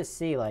mean, if you just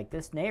see, like,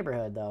 this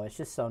neighborhood, though, it's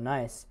just so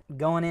nice.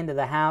 Going into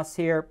the house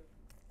here,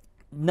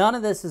 none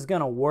of this is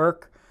going to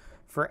work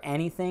for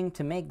anything.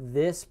 To make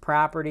this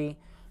property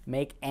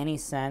make any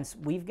sense,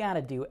 we've got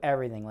to do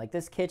everything. Like,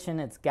 this kitchen,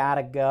 it's got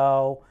to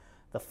go.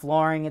 The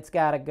flooring, it's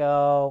got to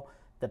go.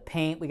 The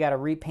paint, we got to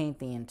repaint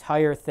the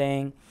entire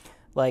thing.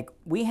 Like,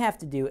 we have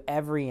to do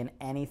every and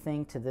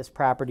anything to this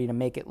property to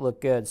make it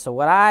look good. So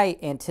what I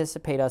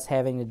anticipate us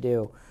having to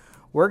do,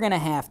 we're going to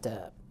have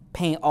to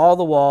paint all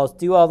the walls,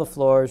 do all the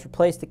floors,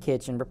 replace the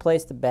kitchen,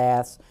 replace the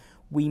baths.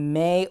 We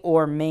may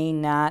or may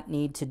not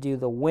need to do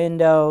the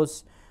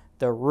windows,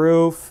 the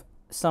roof,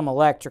 some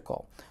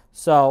electrical.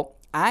 So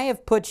I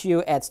have put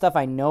you at stuff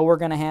I know we're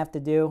going to have to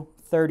do,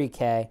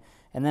 $30K,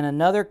 and then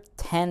another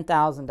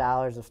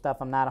 $10,000 of stuff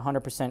I'm not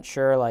 100%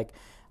 sure. Like,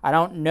 I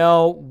don't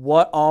know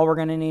what all we're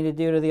going to need to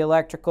do to the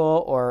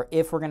electrical or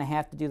if we're going to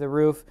have to do the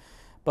roof,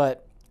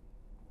 but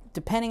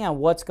depending on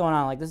what's going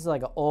on, like this is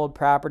like an old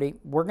property,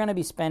 we're going to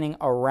be spending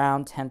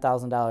around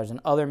 $10,000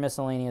 in other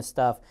miscellaneous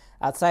stuff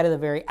outside of the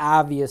very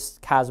obvious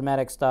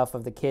cosmetic stuff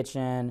of the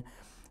kitchen,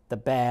 the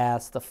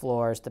baths, the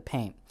floors, the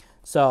paint.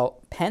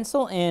 So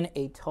pencil in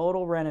a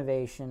total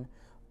renovation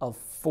of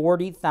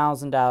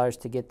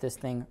 $40,000 to get this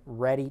thing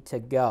ready to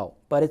go.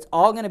 But it's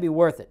all going to be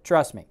worth it,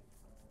 trust me.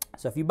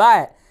 So if you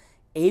buy it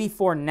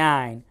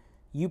 $84,900,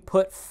 you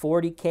put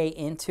 $40K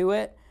into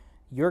it,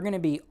 you're going to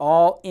be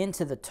all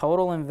into the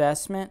total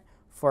investment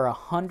for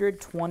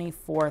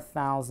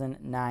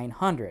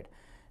 $124,900.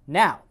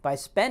 Now, by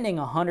spending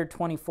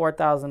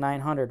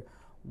 $124,900,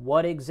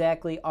 what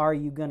exactly are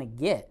you going to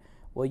get?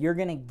 Well, you're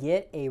going to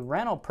get a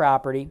rental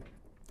property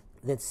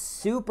that's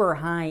super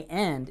high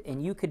end,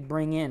 and you could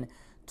bring in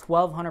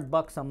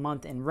 $1,200 a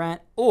month in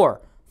rent or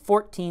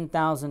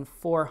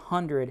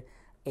 $14,400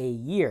 a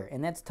year,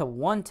 and that's to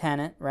one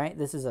tenant, right?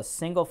 This is a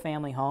single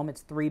family home.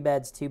 It's 3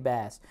 beds, 2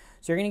 baths.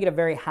 So you're going to get a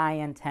very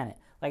high-end tenant.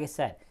 like I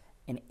said,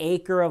 an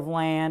acre of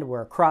land.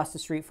 We're across the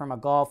street from a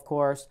golf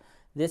course.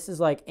 This is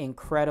like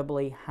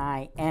incredibly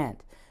high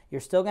end.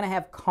 You're still going to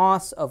have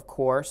costs, of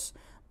course,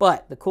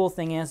 but the cool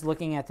thing is,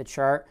 looking at the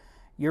chart,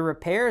 your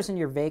repairs and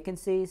your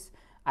vacancies,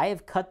 I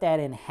have cut that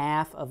in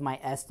half of my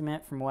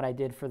estimate from what I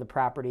did for the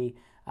property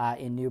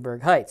in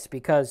Newburgh Heights,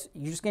 because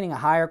you're just getting a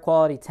higher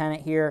quality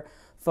tenant here.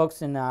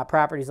 Folks in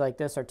properties like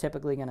this are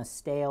typically going to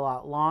stay a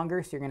lot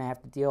longer, so you're going to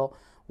have to deal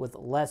with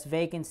less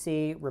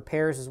vacancy.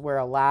 Repairs is where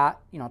a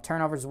lot,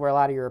 turnovers is where a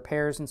lot of your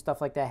repairs and stuff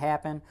like that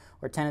happen,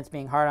 or tenants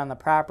being hard on the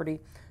property.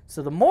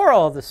 So the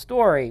moral of the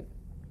story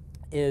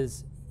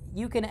is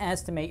you can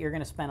estimate you're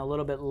going to spend a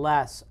little bit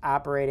less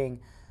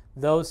operating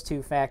those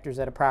two factors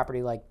at a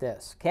property like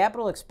this.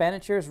 Capital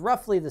expenditures,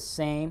 roughly the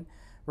same,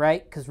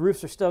 right? Because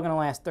roofs are still going to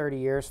last 30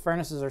 years.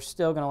 Furnaces are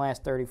still going to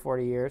last 30,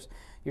 40 years.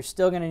 You're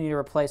still going to need to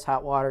replace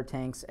hot water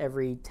tanks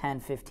every 10,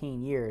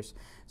 15 years.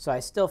 So I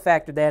still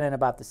factored that in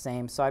about the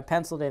same. So I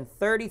penciled in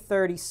 30,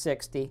 30,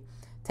 60.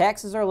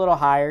 Taxes are a little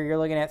higher. You're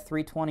looking at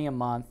 $320 a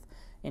month.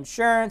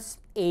 Insurance,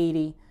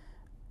 $80.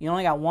 You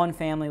only got one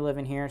family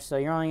living here, so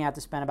you're only going to have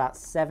to spend about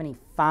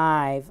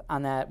 $75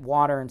 on that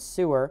water and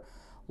sewer.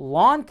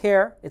 Lawn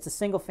care, it's a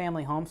single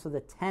family home, so the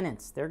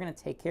tenants, they're going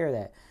to take care of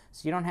that.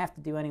 So you don't have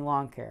to do any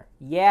lawn care.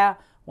 Yeah,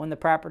 when the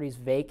property's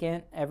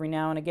vacant every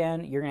now and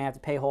again, you're going to have to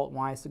pay Holt and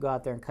Wise to go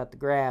out there and cut the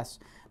grass.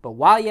 But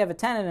while you have a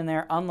tenant in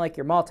there, unlike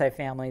your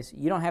multifamilies,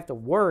 you don't have to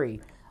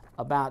worry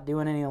about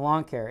doing any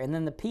lawn care. And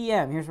then the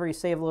PM, here's where you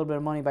save a little bit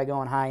of money by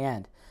going high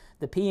end.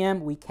 The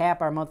PM, we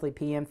cap our monthly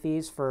PM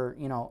fees for,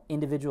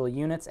 individual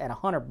units at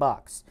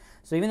 $100.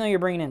 So even though you're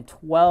bringing in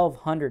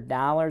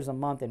 $1,200 a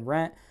month in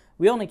rent,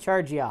 we only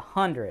charge you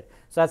 $100.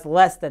 So that's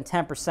less than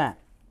 10%.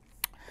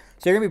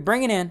 So you're going to be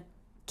bringing in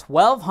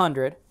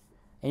 $1,200,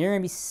 and you're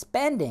going to be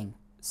spending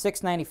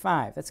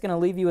 $695. That's going to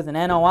leave you with an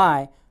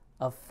NOI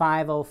of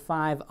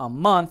 $505 a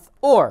month,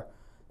 or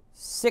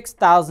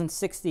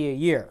 $6,060 a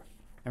year.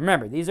 And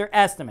remember, these are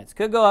estimates.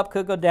 Could go up,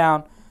 could go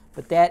down,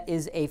 but that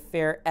is a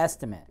fair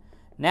estimate.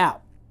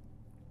 Now,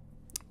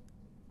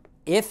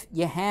 if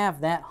you have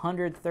that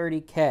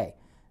 $130K,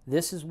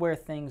 this is where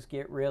things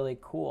get really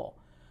cool.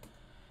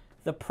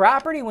 The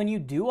property, when you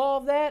do all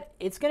of that,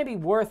 it's going to be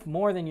worth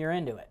more than you're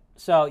into it.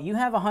 So you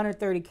have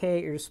 $130K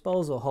at your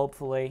disposal,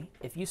 hopefully.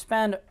 If you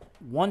spend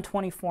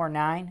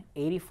 $124,900,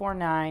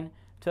 $84,900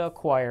 to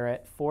acquire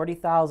it,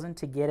 $40,000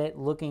 to get it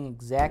looking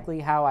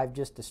exactly how I've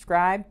just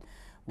described,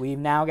 we've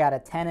now got a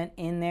tenant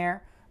in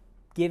there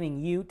giving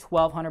you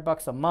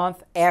 $1,200 a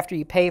month. After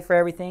you pay for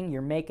everything,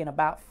 you're making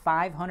about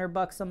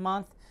 $500 a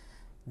month.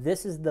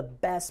 This is the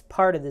best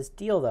part of this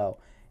deal, though.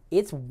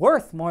 It's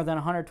worth more than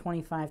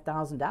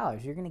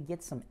 $125,000. You're going to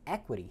get some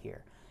equity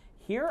here.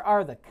 Here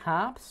are the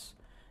comps.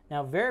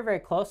 Now, very, very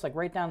close, like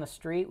right down the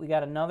street, we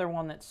got another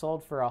one that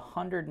sold for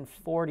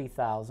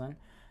 $140,000.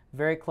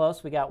 Very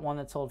close, we got one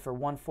that sold for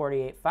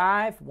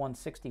 $148,500,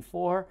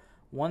 $164,000,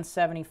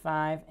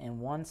 $175,000, and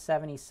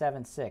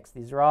 $177,600.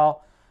 These are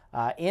all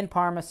in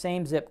Parma,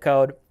 same zip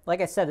code. Like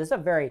I said, this is a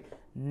very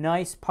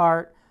nice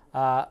part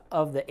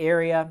of the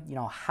area,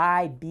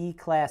 high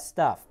B-class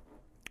stuff.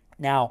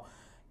 Now,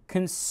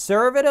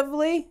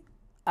 conservatively,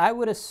 I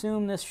would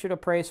assume this should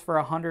appraise for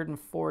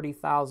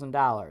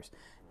 $140,000.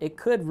 It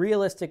could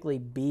realistically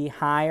be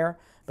higher,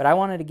 but I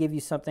wanted to give you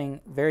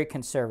something very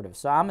conservative.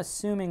 So I'm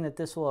assuming that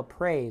this will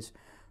appraise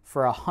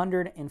for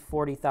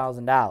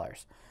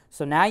 $140,000.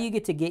 So now you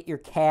get to get your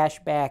cash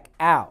back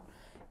out.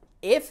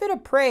 If it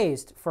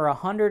appraised for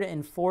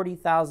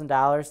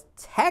 $140,000,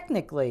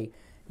 technically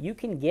you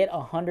can get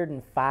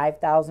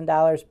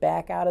 $105,000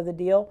 back out of the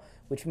deal,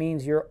 which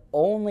means you're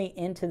only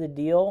into the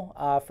deal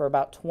for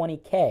about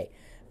 $20K.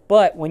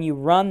 But when you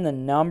run the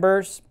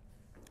numbers,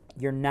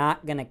 you're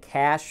not going to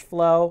cash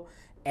flow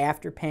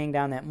after paying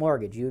down that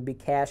mortgage. You would be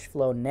cash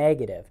flow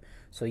negative.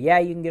 So yeah,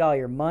 you can get all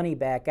your money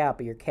back out,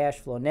 but you're cash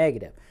flow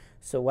negative.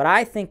 So what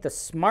I think the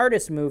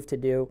smartest move to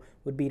do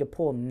would be to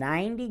pull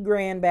 90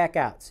 grand back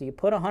out. So you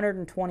put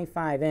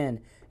 125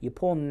 in, you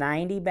pull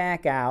 90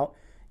 back out,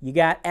 you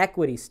got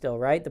equity still,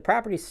 right? The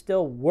property's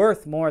still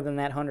worth more than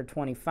that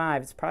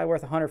 125. It's probably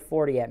worth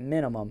 140 at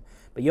minimum.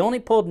 But you only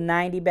pulled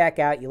 90 back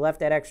out. You left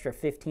that extra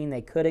 15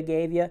 they could have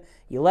gave you.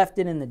 You left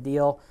it in the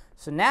deal.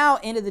 So now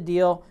into the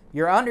deal,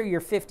 you're under your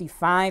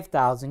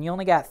 55,000. You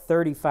only got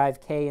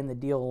 35K in the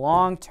deal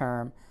long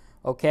term,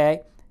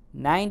 okay?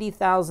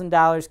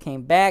 $90,000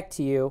 came back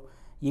to you.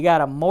 You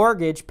got a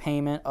mortgage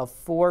payment of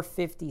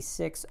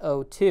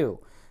 $456.02.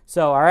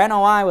 So our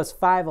NOI was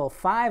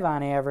 $505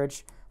 on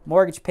average.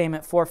 Mortgage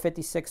payment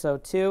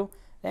 $456.02.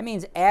 That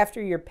means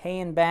after you're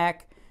paying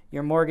back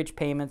your mortgage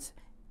payments,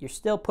 you're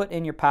still putting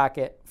in your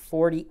pocket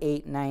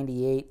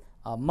 $48.98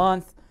 a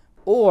month,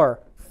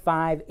 or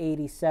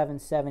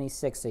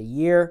 $587.76 a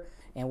year.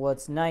 And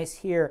what's nice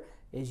here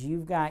is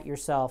you've got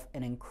yourself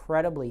an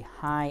incredibly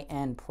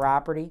high-end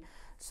property.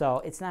 So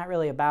it's not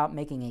really about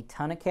making a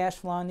ton of cash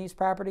flow on these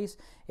properties.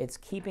 It's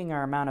keeping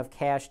our amount of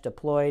cash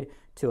deployed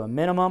to a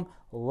minimum,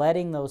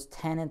 letting those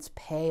tenants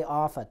pay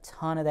off a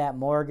ton of that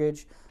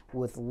mortgage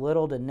with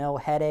little to no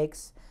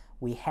headaches,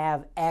 We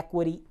have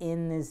equity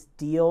in this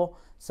deal,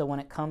 so when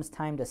it comes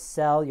time to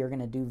sell, you're going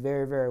to do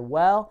very, very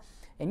well.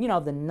 And, you know,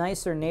 the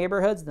nicer the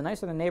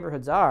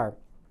neighborhoods are,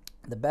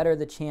 the better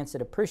the chance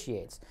it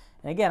appreciates.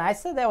 And again, I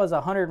said that was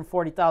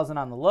 $140,000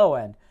 on the low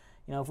end.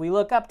 You know, if we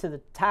look up to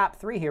the top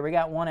three here, we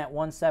got one at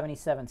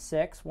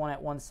 $177,600, one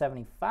at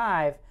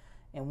 $175,000,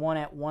 and one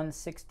at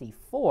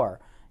 $164,000.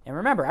 And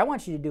remember, I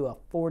want you to do a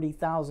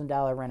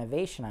 $40,000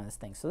 renovation on this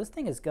thing. So this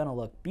thing is going to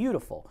look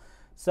beautiful.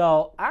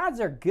 So odds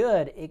are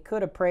good it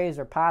could appraise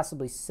or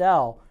possibly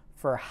sell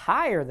for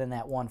higher than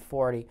that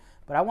 $140,000.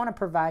 But I want to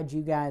provide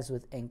you guys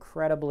with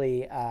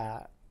incredibly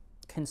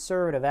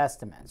conservative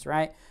estimates,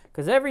 right?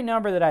 Because every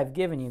number that I've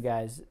given you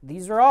guys,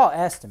 these are all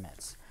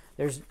estimates.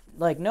 There's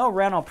like no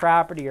rental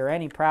property or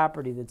any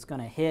property that's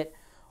going to hit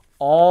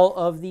all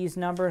of these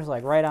numbers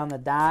like right on the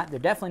dot. They're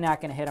definitely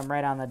not going to hit them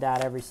right on the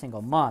dot every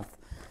single month.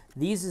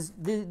 These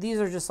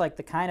are just like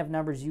the kind of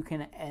numbers you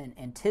can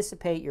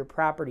anticipate your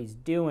properties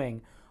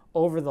doing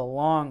over the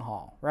long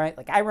haul, right?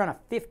 Like I run a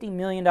 $50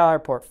 million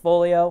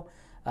portfolio,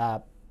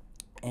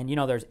 and you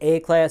know there's A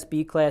class,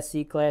 B class,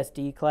 C class,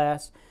 D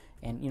class,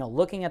 and you know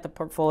looking at the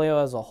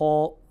portfolio as a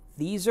whole,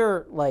 these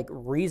are like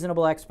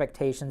reasonable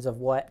expectations of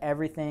what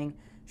everything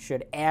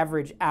should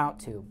average out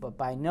to, but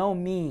by no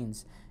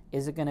means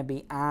is it going to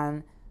be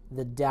on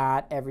the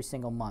dot every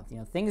single month. You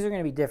know, things are going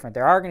to be different.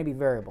 There are going to be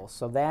variables,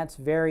 so that's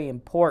very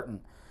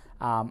important.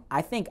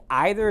 I think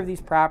either of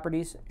these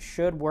properties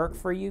should work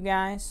for you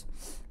guys,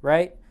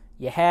 right?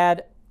 You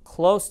had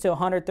close to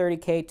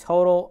 $130K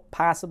total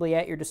possibly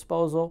at your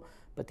disposal,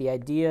 but the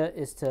idea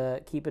is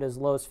to keep it as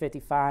low as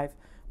 $55,000.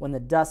 When the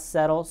dust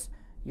settles,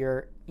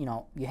 you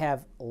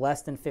have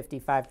less than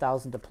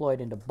 $55,000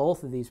 deployed into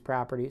both of these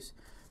properties.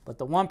 But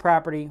the one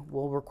property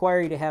will require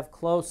you to have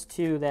close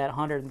to that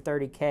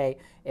 $130K,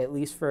 at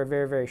least for a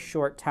very, very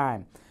short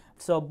time.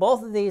 So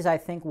both of these I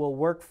think will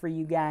work for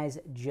you guys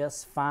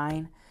just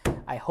fine.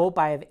 I hope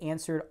I have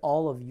answered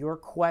all of your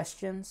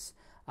questions.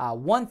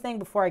 One thing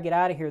before I get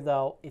out of here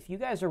though, if you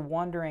guys are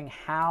wondering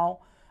how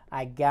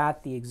I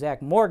got the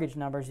exact mortgage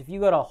numbers, if you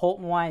go to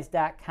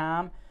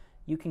holtonwise.com,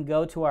 you can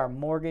go to our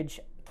mortgage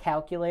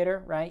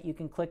calculator, right? You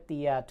can click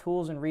the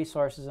tools and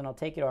resources and it'll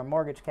take you to our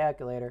mortgage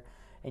calculator.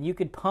 And you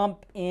could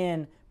punch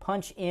in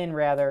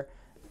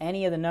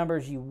any of the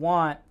numbers you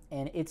want,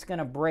 and it's going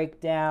to break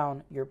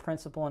down your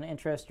principal and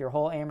interest, your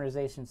whole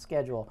amortization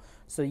schedule.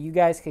 So you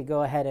guys could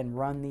go ahead and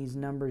run these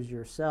numbers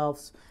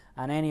yourselves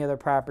on any other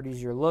properties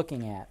you're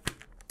looking at.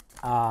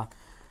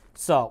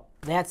 So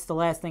that's the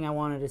last thing I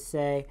wanted to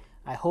say.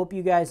 I hope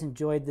you guys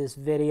enjoyed this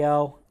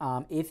video.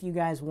 If you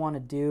guys want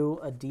to do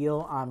a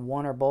deal on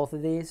one or both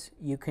of these,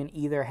 you can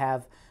either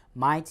have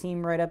my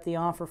team write up the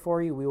offer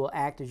for you. We will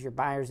act as your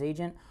buyer's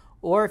agent.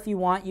 Or if you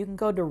want, you can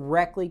go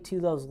directly to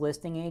those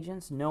listing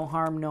agents. No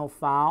harm, no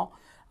foul.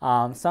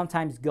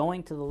 Sometimes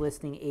going to the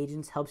listing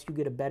agents helps you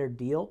get a better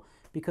deal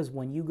because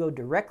when you go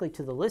directly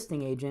to the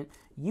listing agent,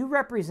 you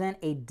represent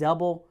a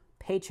double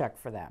paycheck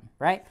for them,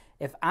 right?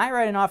 If I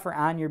write an offer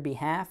on your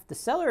behalf, the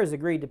seller has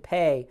agreed to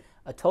pay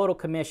a total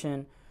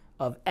commission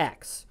of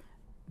X.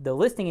 The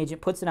listing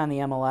agent puts it on the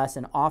MLS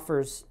and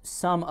offers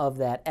some of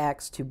that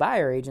X to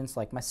buyer agents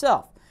like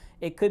myself.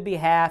 It could be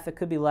half, it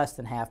could be less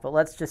than half, but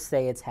let's just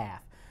say it's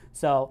half.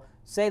 So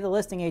say the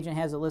listing agent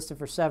has it listed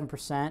for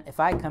 7%. If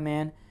I come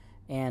in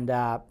and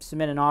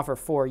submit an offer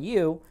for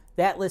you,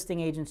 that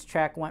listing agent's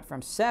check went from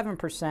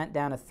 7%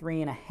 down to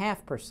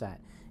 3.5%.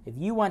 If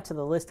you went to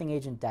the listing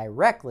agent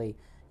directly,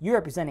 you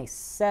represent a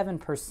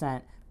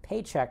 7%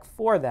 paycheck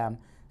for them.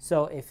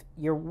 So if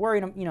you're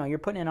worried, you're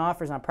putting in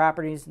offers on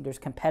properties, there's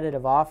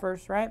competitive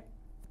offers, right?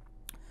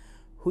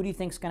 Who do you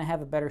think is going to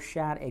have a better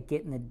shot at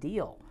getting the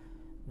deal?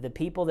 The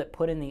people that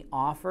put in the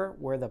offer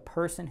where the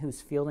person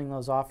who's fielding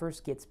those offers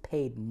gets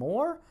paid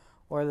more,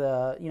 or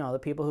the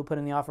people who put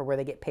in the offer where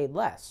they get paid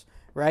less,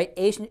 right?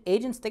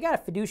 Agents, they got a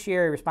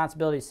fiduciary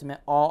responsibility to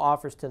submit all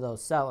offers to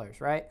those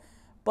sellers, right?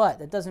 But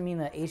that doesn't mean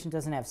the agent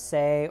doesn't have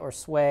say or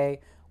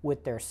sway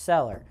with their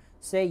seller.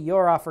 Say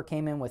your offer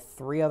came in with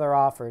 3 other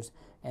offers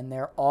and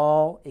they're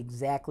all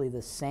exactly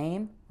the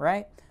same,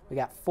 right? We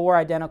got 4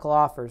 identical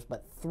offers,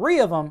 but 3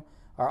 of them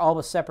are all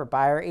with separate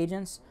buyer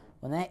agents.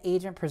 When that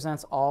agent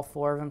presents all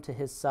 4 of them to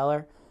his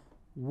seller,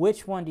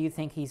 which one do you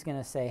think he's going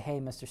to say, hey,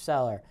 Mr.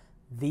 Seller,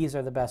 these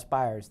are the best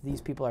buyers.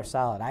 These people are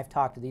solid. I've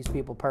talked to these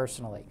people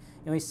personally.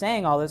 He's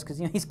saying all this because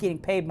he's getting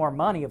paid more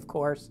money, of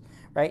course,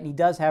 right? And he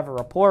does have a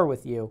rapport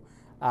with you.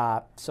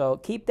 So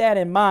keep that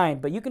in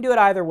mind. But you can do it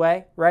either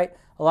way, right?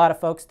 A lot of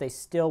folks, they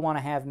still want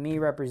to have me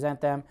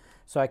represent them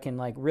so I can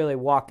really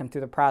walk them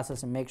through the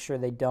process and make sure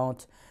they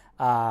don't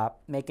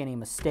make any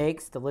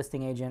mistakes. The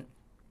listing agent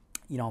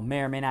may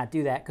or may not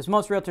do that because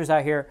most realtors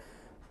out here,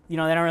 they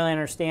don't really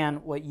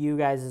understand what you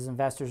guys as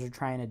investors are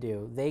trying to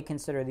do. They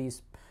consider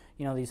these,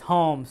 these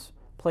homes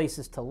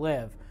places to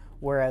live,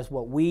 whereas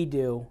what we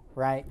do,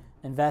 right,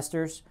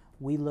 investors,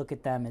 we look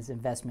at them as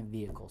investment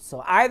vehicles.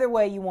 So either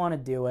way you want to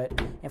do it,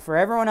 and for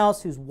everyone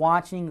else who's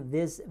watching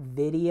this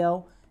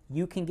video,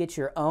 you can get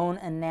your own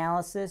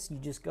analysis. You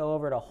just go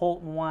over to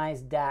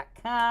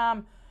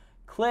holtonwise.com,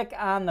 click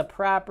on the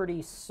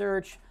property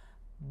search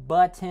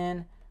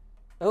button.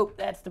 Oh,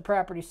 that's the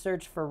property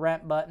search for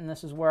rent button.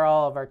 This is where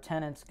all of our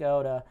tenants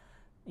go to,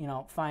 you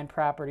know, find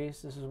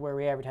properties. This is where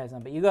we advertise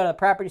them. But you go to the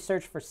property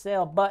search for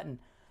sale button.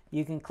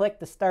 You can click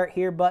the start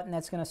here button.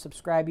 That's going to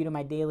subscribe you to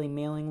my daily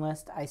mailing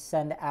list. I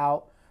send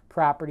out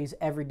properties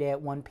every day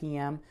at 1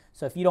 p.m.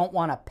 So if you don't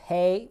want to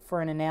pay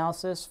for an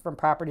analysis from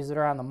properties that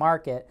are on the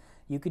market,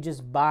 you could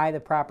just buy the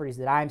properties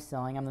that I'm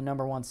selling. I'm the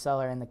 #1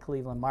 seller in the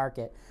Cleveland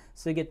market.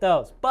 So you get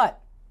those. But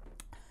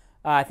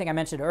I think I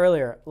mentioned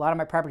earlier, a lot of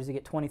my properties, they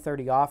get 20,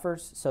 30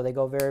 offers. So they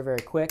go very,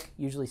 very quick.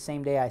 Usually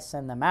same day I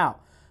send them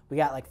out. We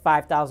got like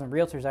 5,000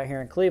 realtors out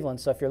here in Cleveland.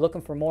 So if you're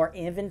looking for more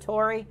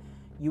inventory,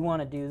 you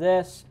want to do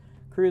this.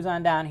 Cruise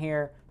on down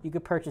here. You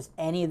could purchase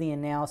any of the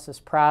analysis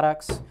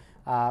products.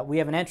 We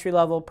have an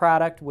entry-level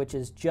product, which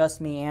is just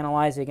me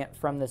analyzing it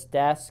from this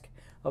desk.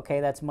 Okay,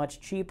 that's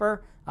much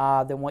cheaper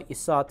than what you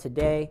saw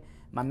today.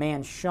 My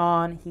man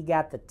Sean, he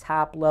got the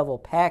top-level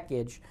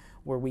package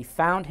where we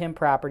found him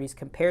properties,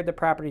 compared the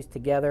properties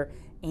together,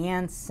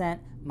 and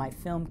sent my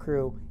film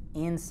crew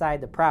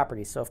inside the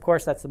property. So, of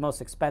course, that's the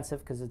most expensive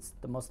because it's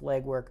the most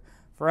legwork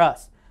for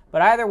us.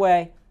 But either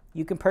way,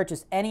 you can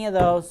purchase any of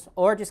those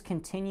or just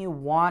continue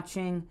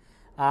watching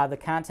the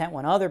content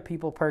when other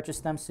people purchase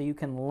them so you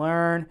can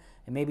learn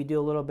and maybe do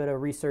a little bit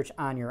of research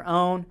on your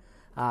own.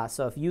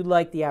 So if you'd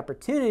like the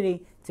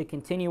opportunity to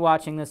continue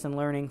watching this and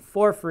learning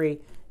for free,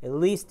 at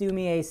least do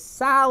me a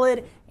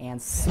solid and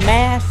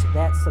smash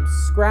that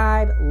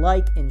subscribe,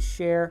 like, and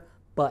share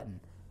button.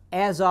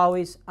 As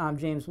always, I'm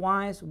James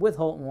Wise with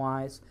Holton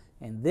Wise,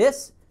 and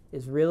this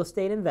is Real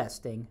Estate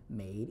Investing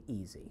Made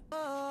Easy.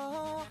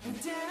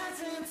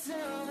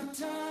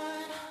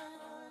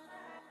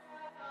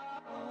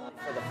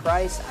 For the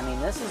price, I mean,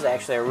 this is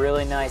actually a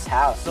really nice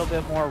house. A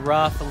little bit more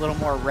rough, a little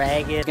more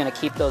ragged. It's going to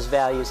keep those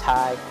values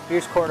high.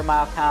 Here's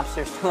quarter-mile comps.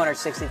 There's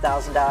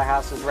 $260,000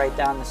 houses right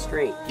down the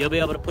street. You'll be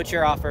able to put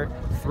your offer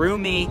through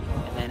me,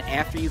 and then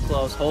after you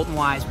close, Holton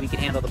Wise, we can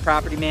handle the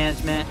property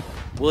management.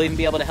 We'll even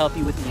be able to help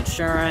you with the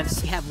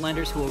insurance. We have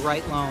lenders who will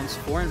write loans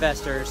for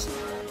investors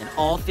in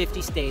all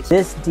 50 states.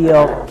 This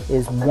deal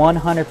is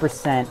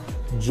 100%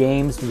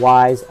 James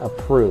Wise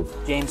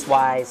approved. James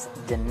Wise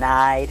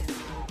denied.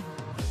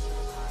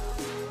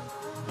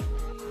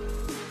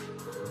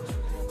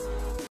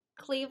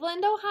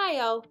 Cleveland,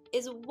 Ohio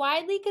is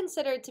widely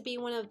considered to be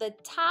one of the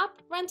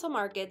top rental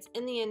markets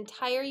in the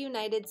entire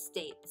United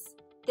States.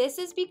 This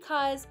is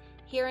because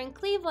here in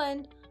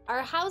Cleveland,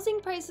 our housing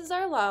prices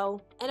are low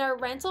and our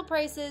rental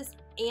prices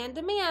and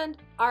demand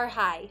are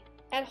high.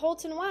 At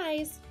Holton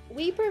Wise,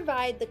 we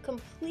provide the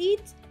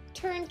complete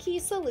turnkey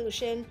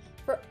solution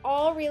for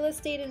all real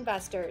estate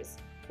investors,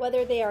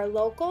 whether they are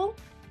local,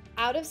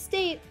 out of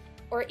state,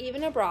 or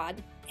even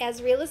abroad.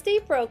 As real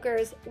estate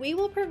brokers, we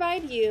will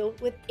provide you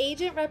with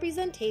agent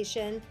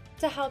representation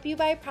to help you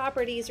buy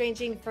properties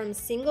ranging from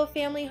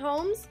single-family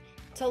homes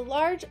to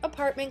large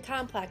apartment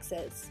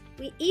complexes.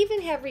 We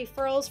even have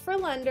referrals for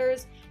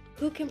lenders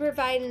who can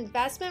provide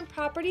investment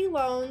property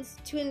loans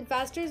to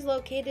investors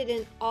located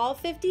in all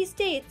 50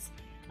 states,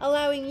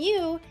 allowing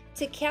you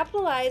to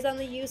capitalize on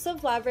the use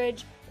of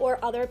leverage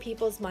or other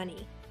people's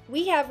money.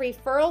 We have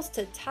referrals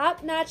to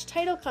top-notch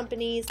title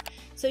companies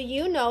so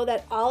you know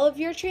that all of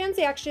your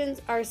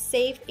transactions are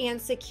safe and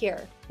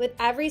secure, with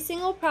every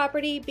single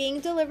property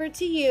being delivered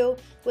to you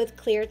with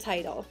clear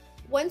title.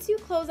 Once you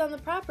close on the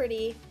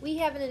property, we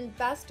have an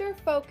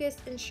investor-focused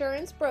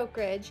insurance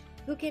brokerage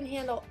who can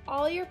handle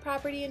all your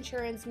property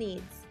insurance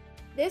needs.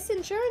 This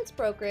insurance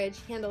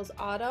brokerage handles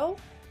auto,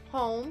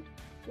 home,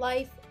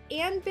 life,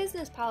 and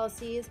business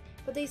policies,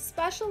 but they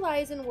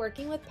specialize in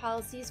working with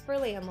policies for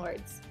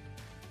landlords.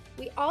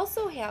 We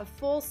also have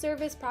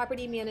full-service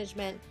property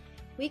management.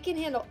 We can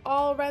handle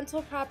all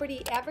rental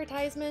property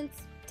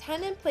advertisements,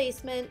 tenant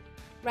placement,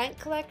 rent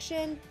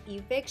collection,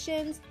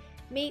 evictions,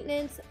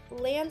 maintenance,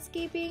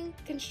 landscaping,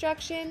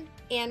 construction,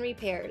 and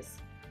repairs.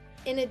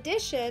 In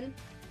addition,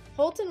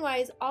 Holton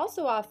Wise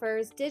also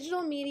offers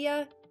digital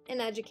media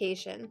and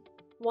education.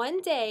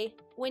 One day,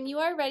 when you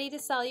are ready to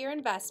sell your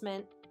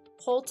investment,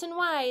 Holton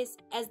Wise,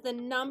 as the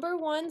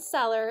 #1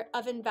 seller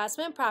of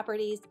investment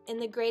properties in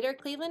the greater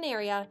Cleveland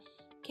area,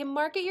 can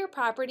market your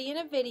property in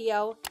a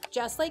video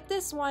just like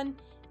this one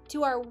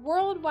to our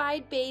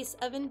worldwide base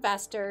of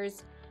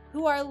investors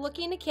who are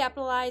looking to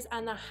capitalize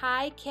on the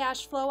high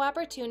cash flow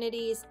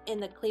opportunities in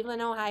the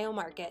Cleveland, Ohio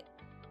market.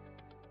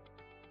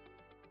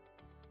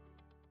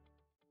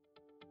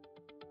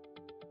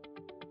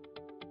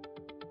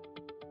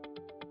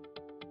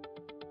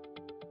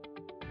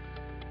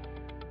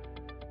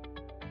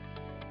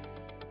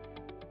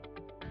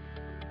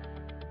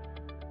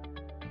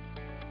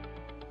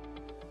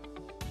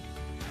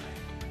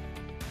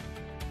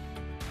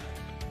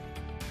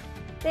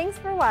 Thanks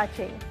for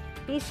watching.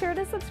 Be sure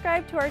to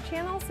subscribe to our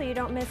channel so you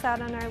don't miss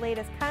out on our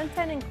latest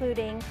content,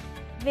 including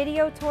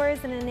video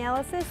tours and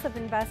analysis of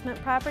investment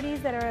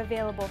properties that are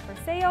available for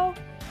sale,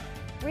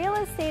 real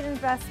estate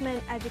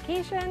investment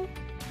education,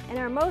 and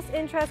our most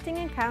interesting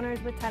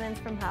encounters with tenants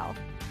from hell.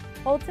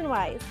 Holton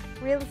Wise,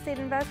 real estate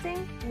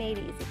investing made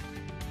easy.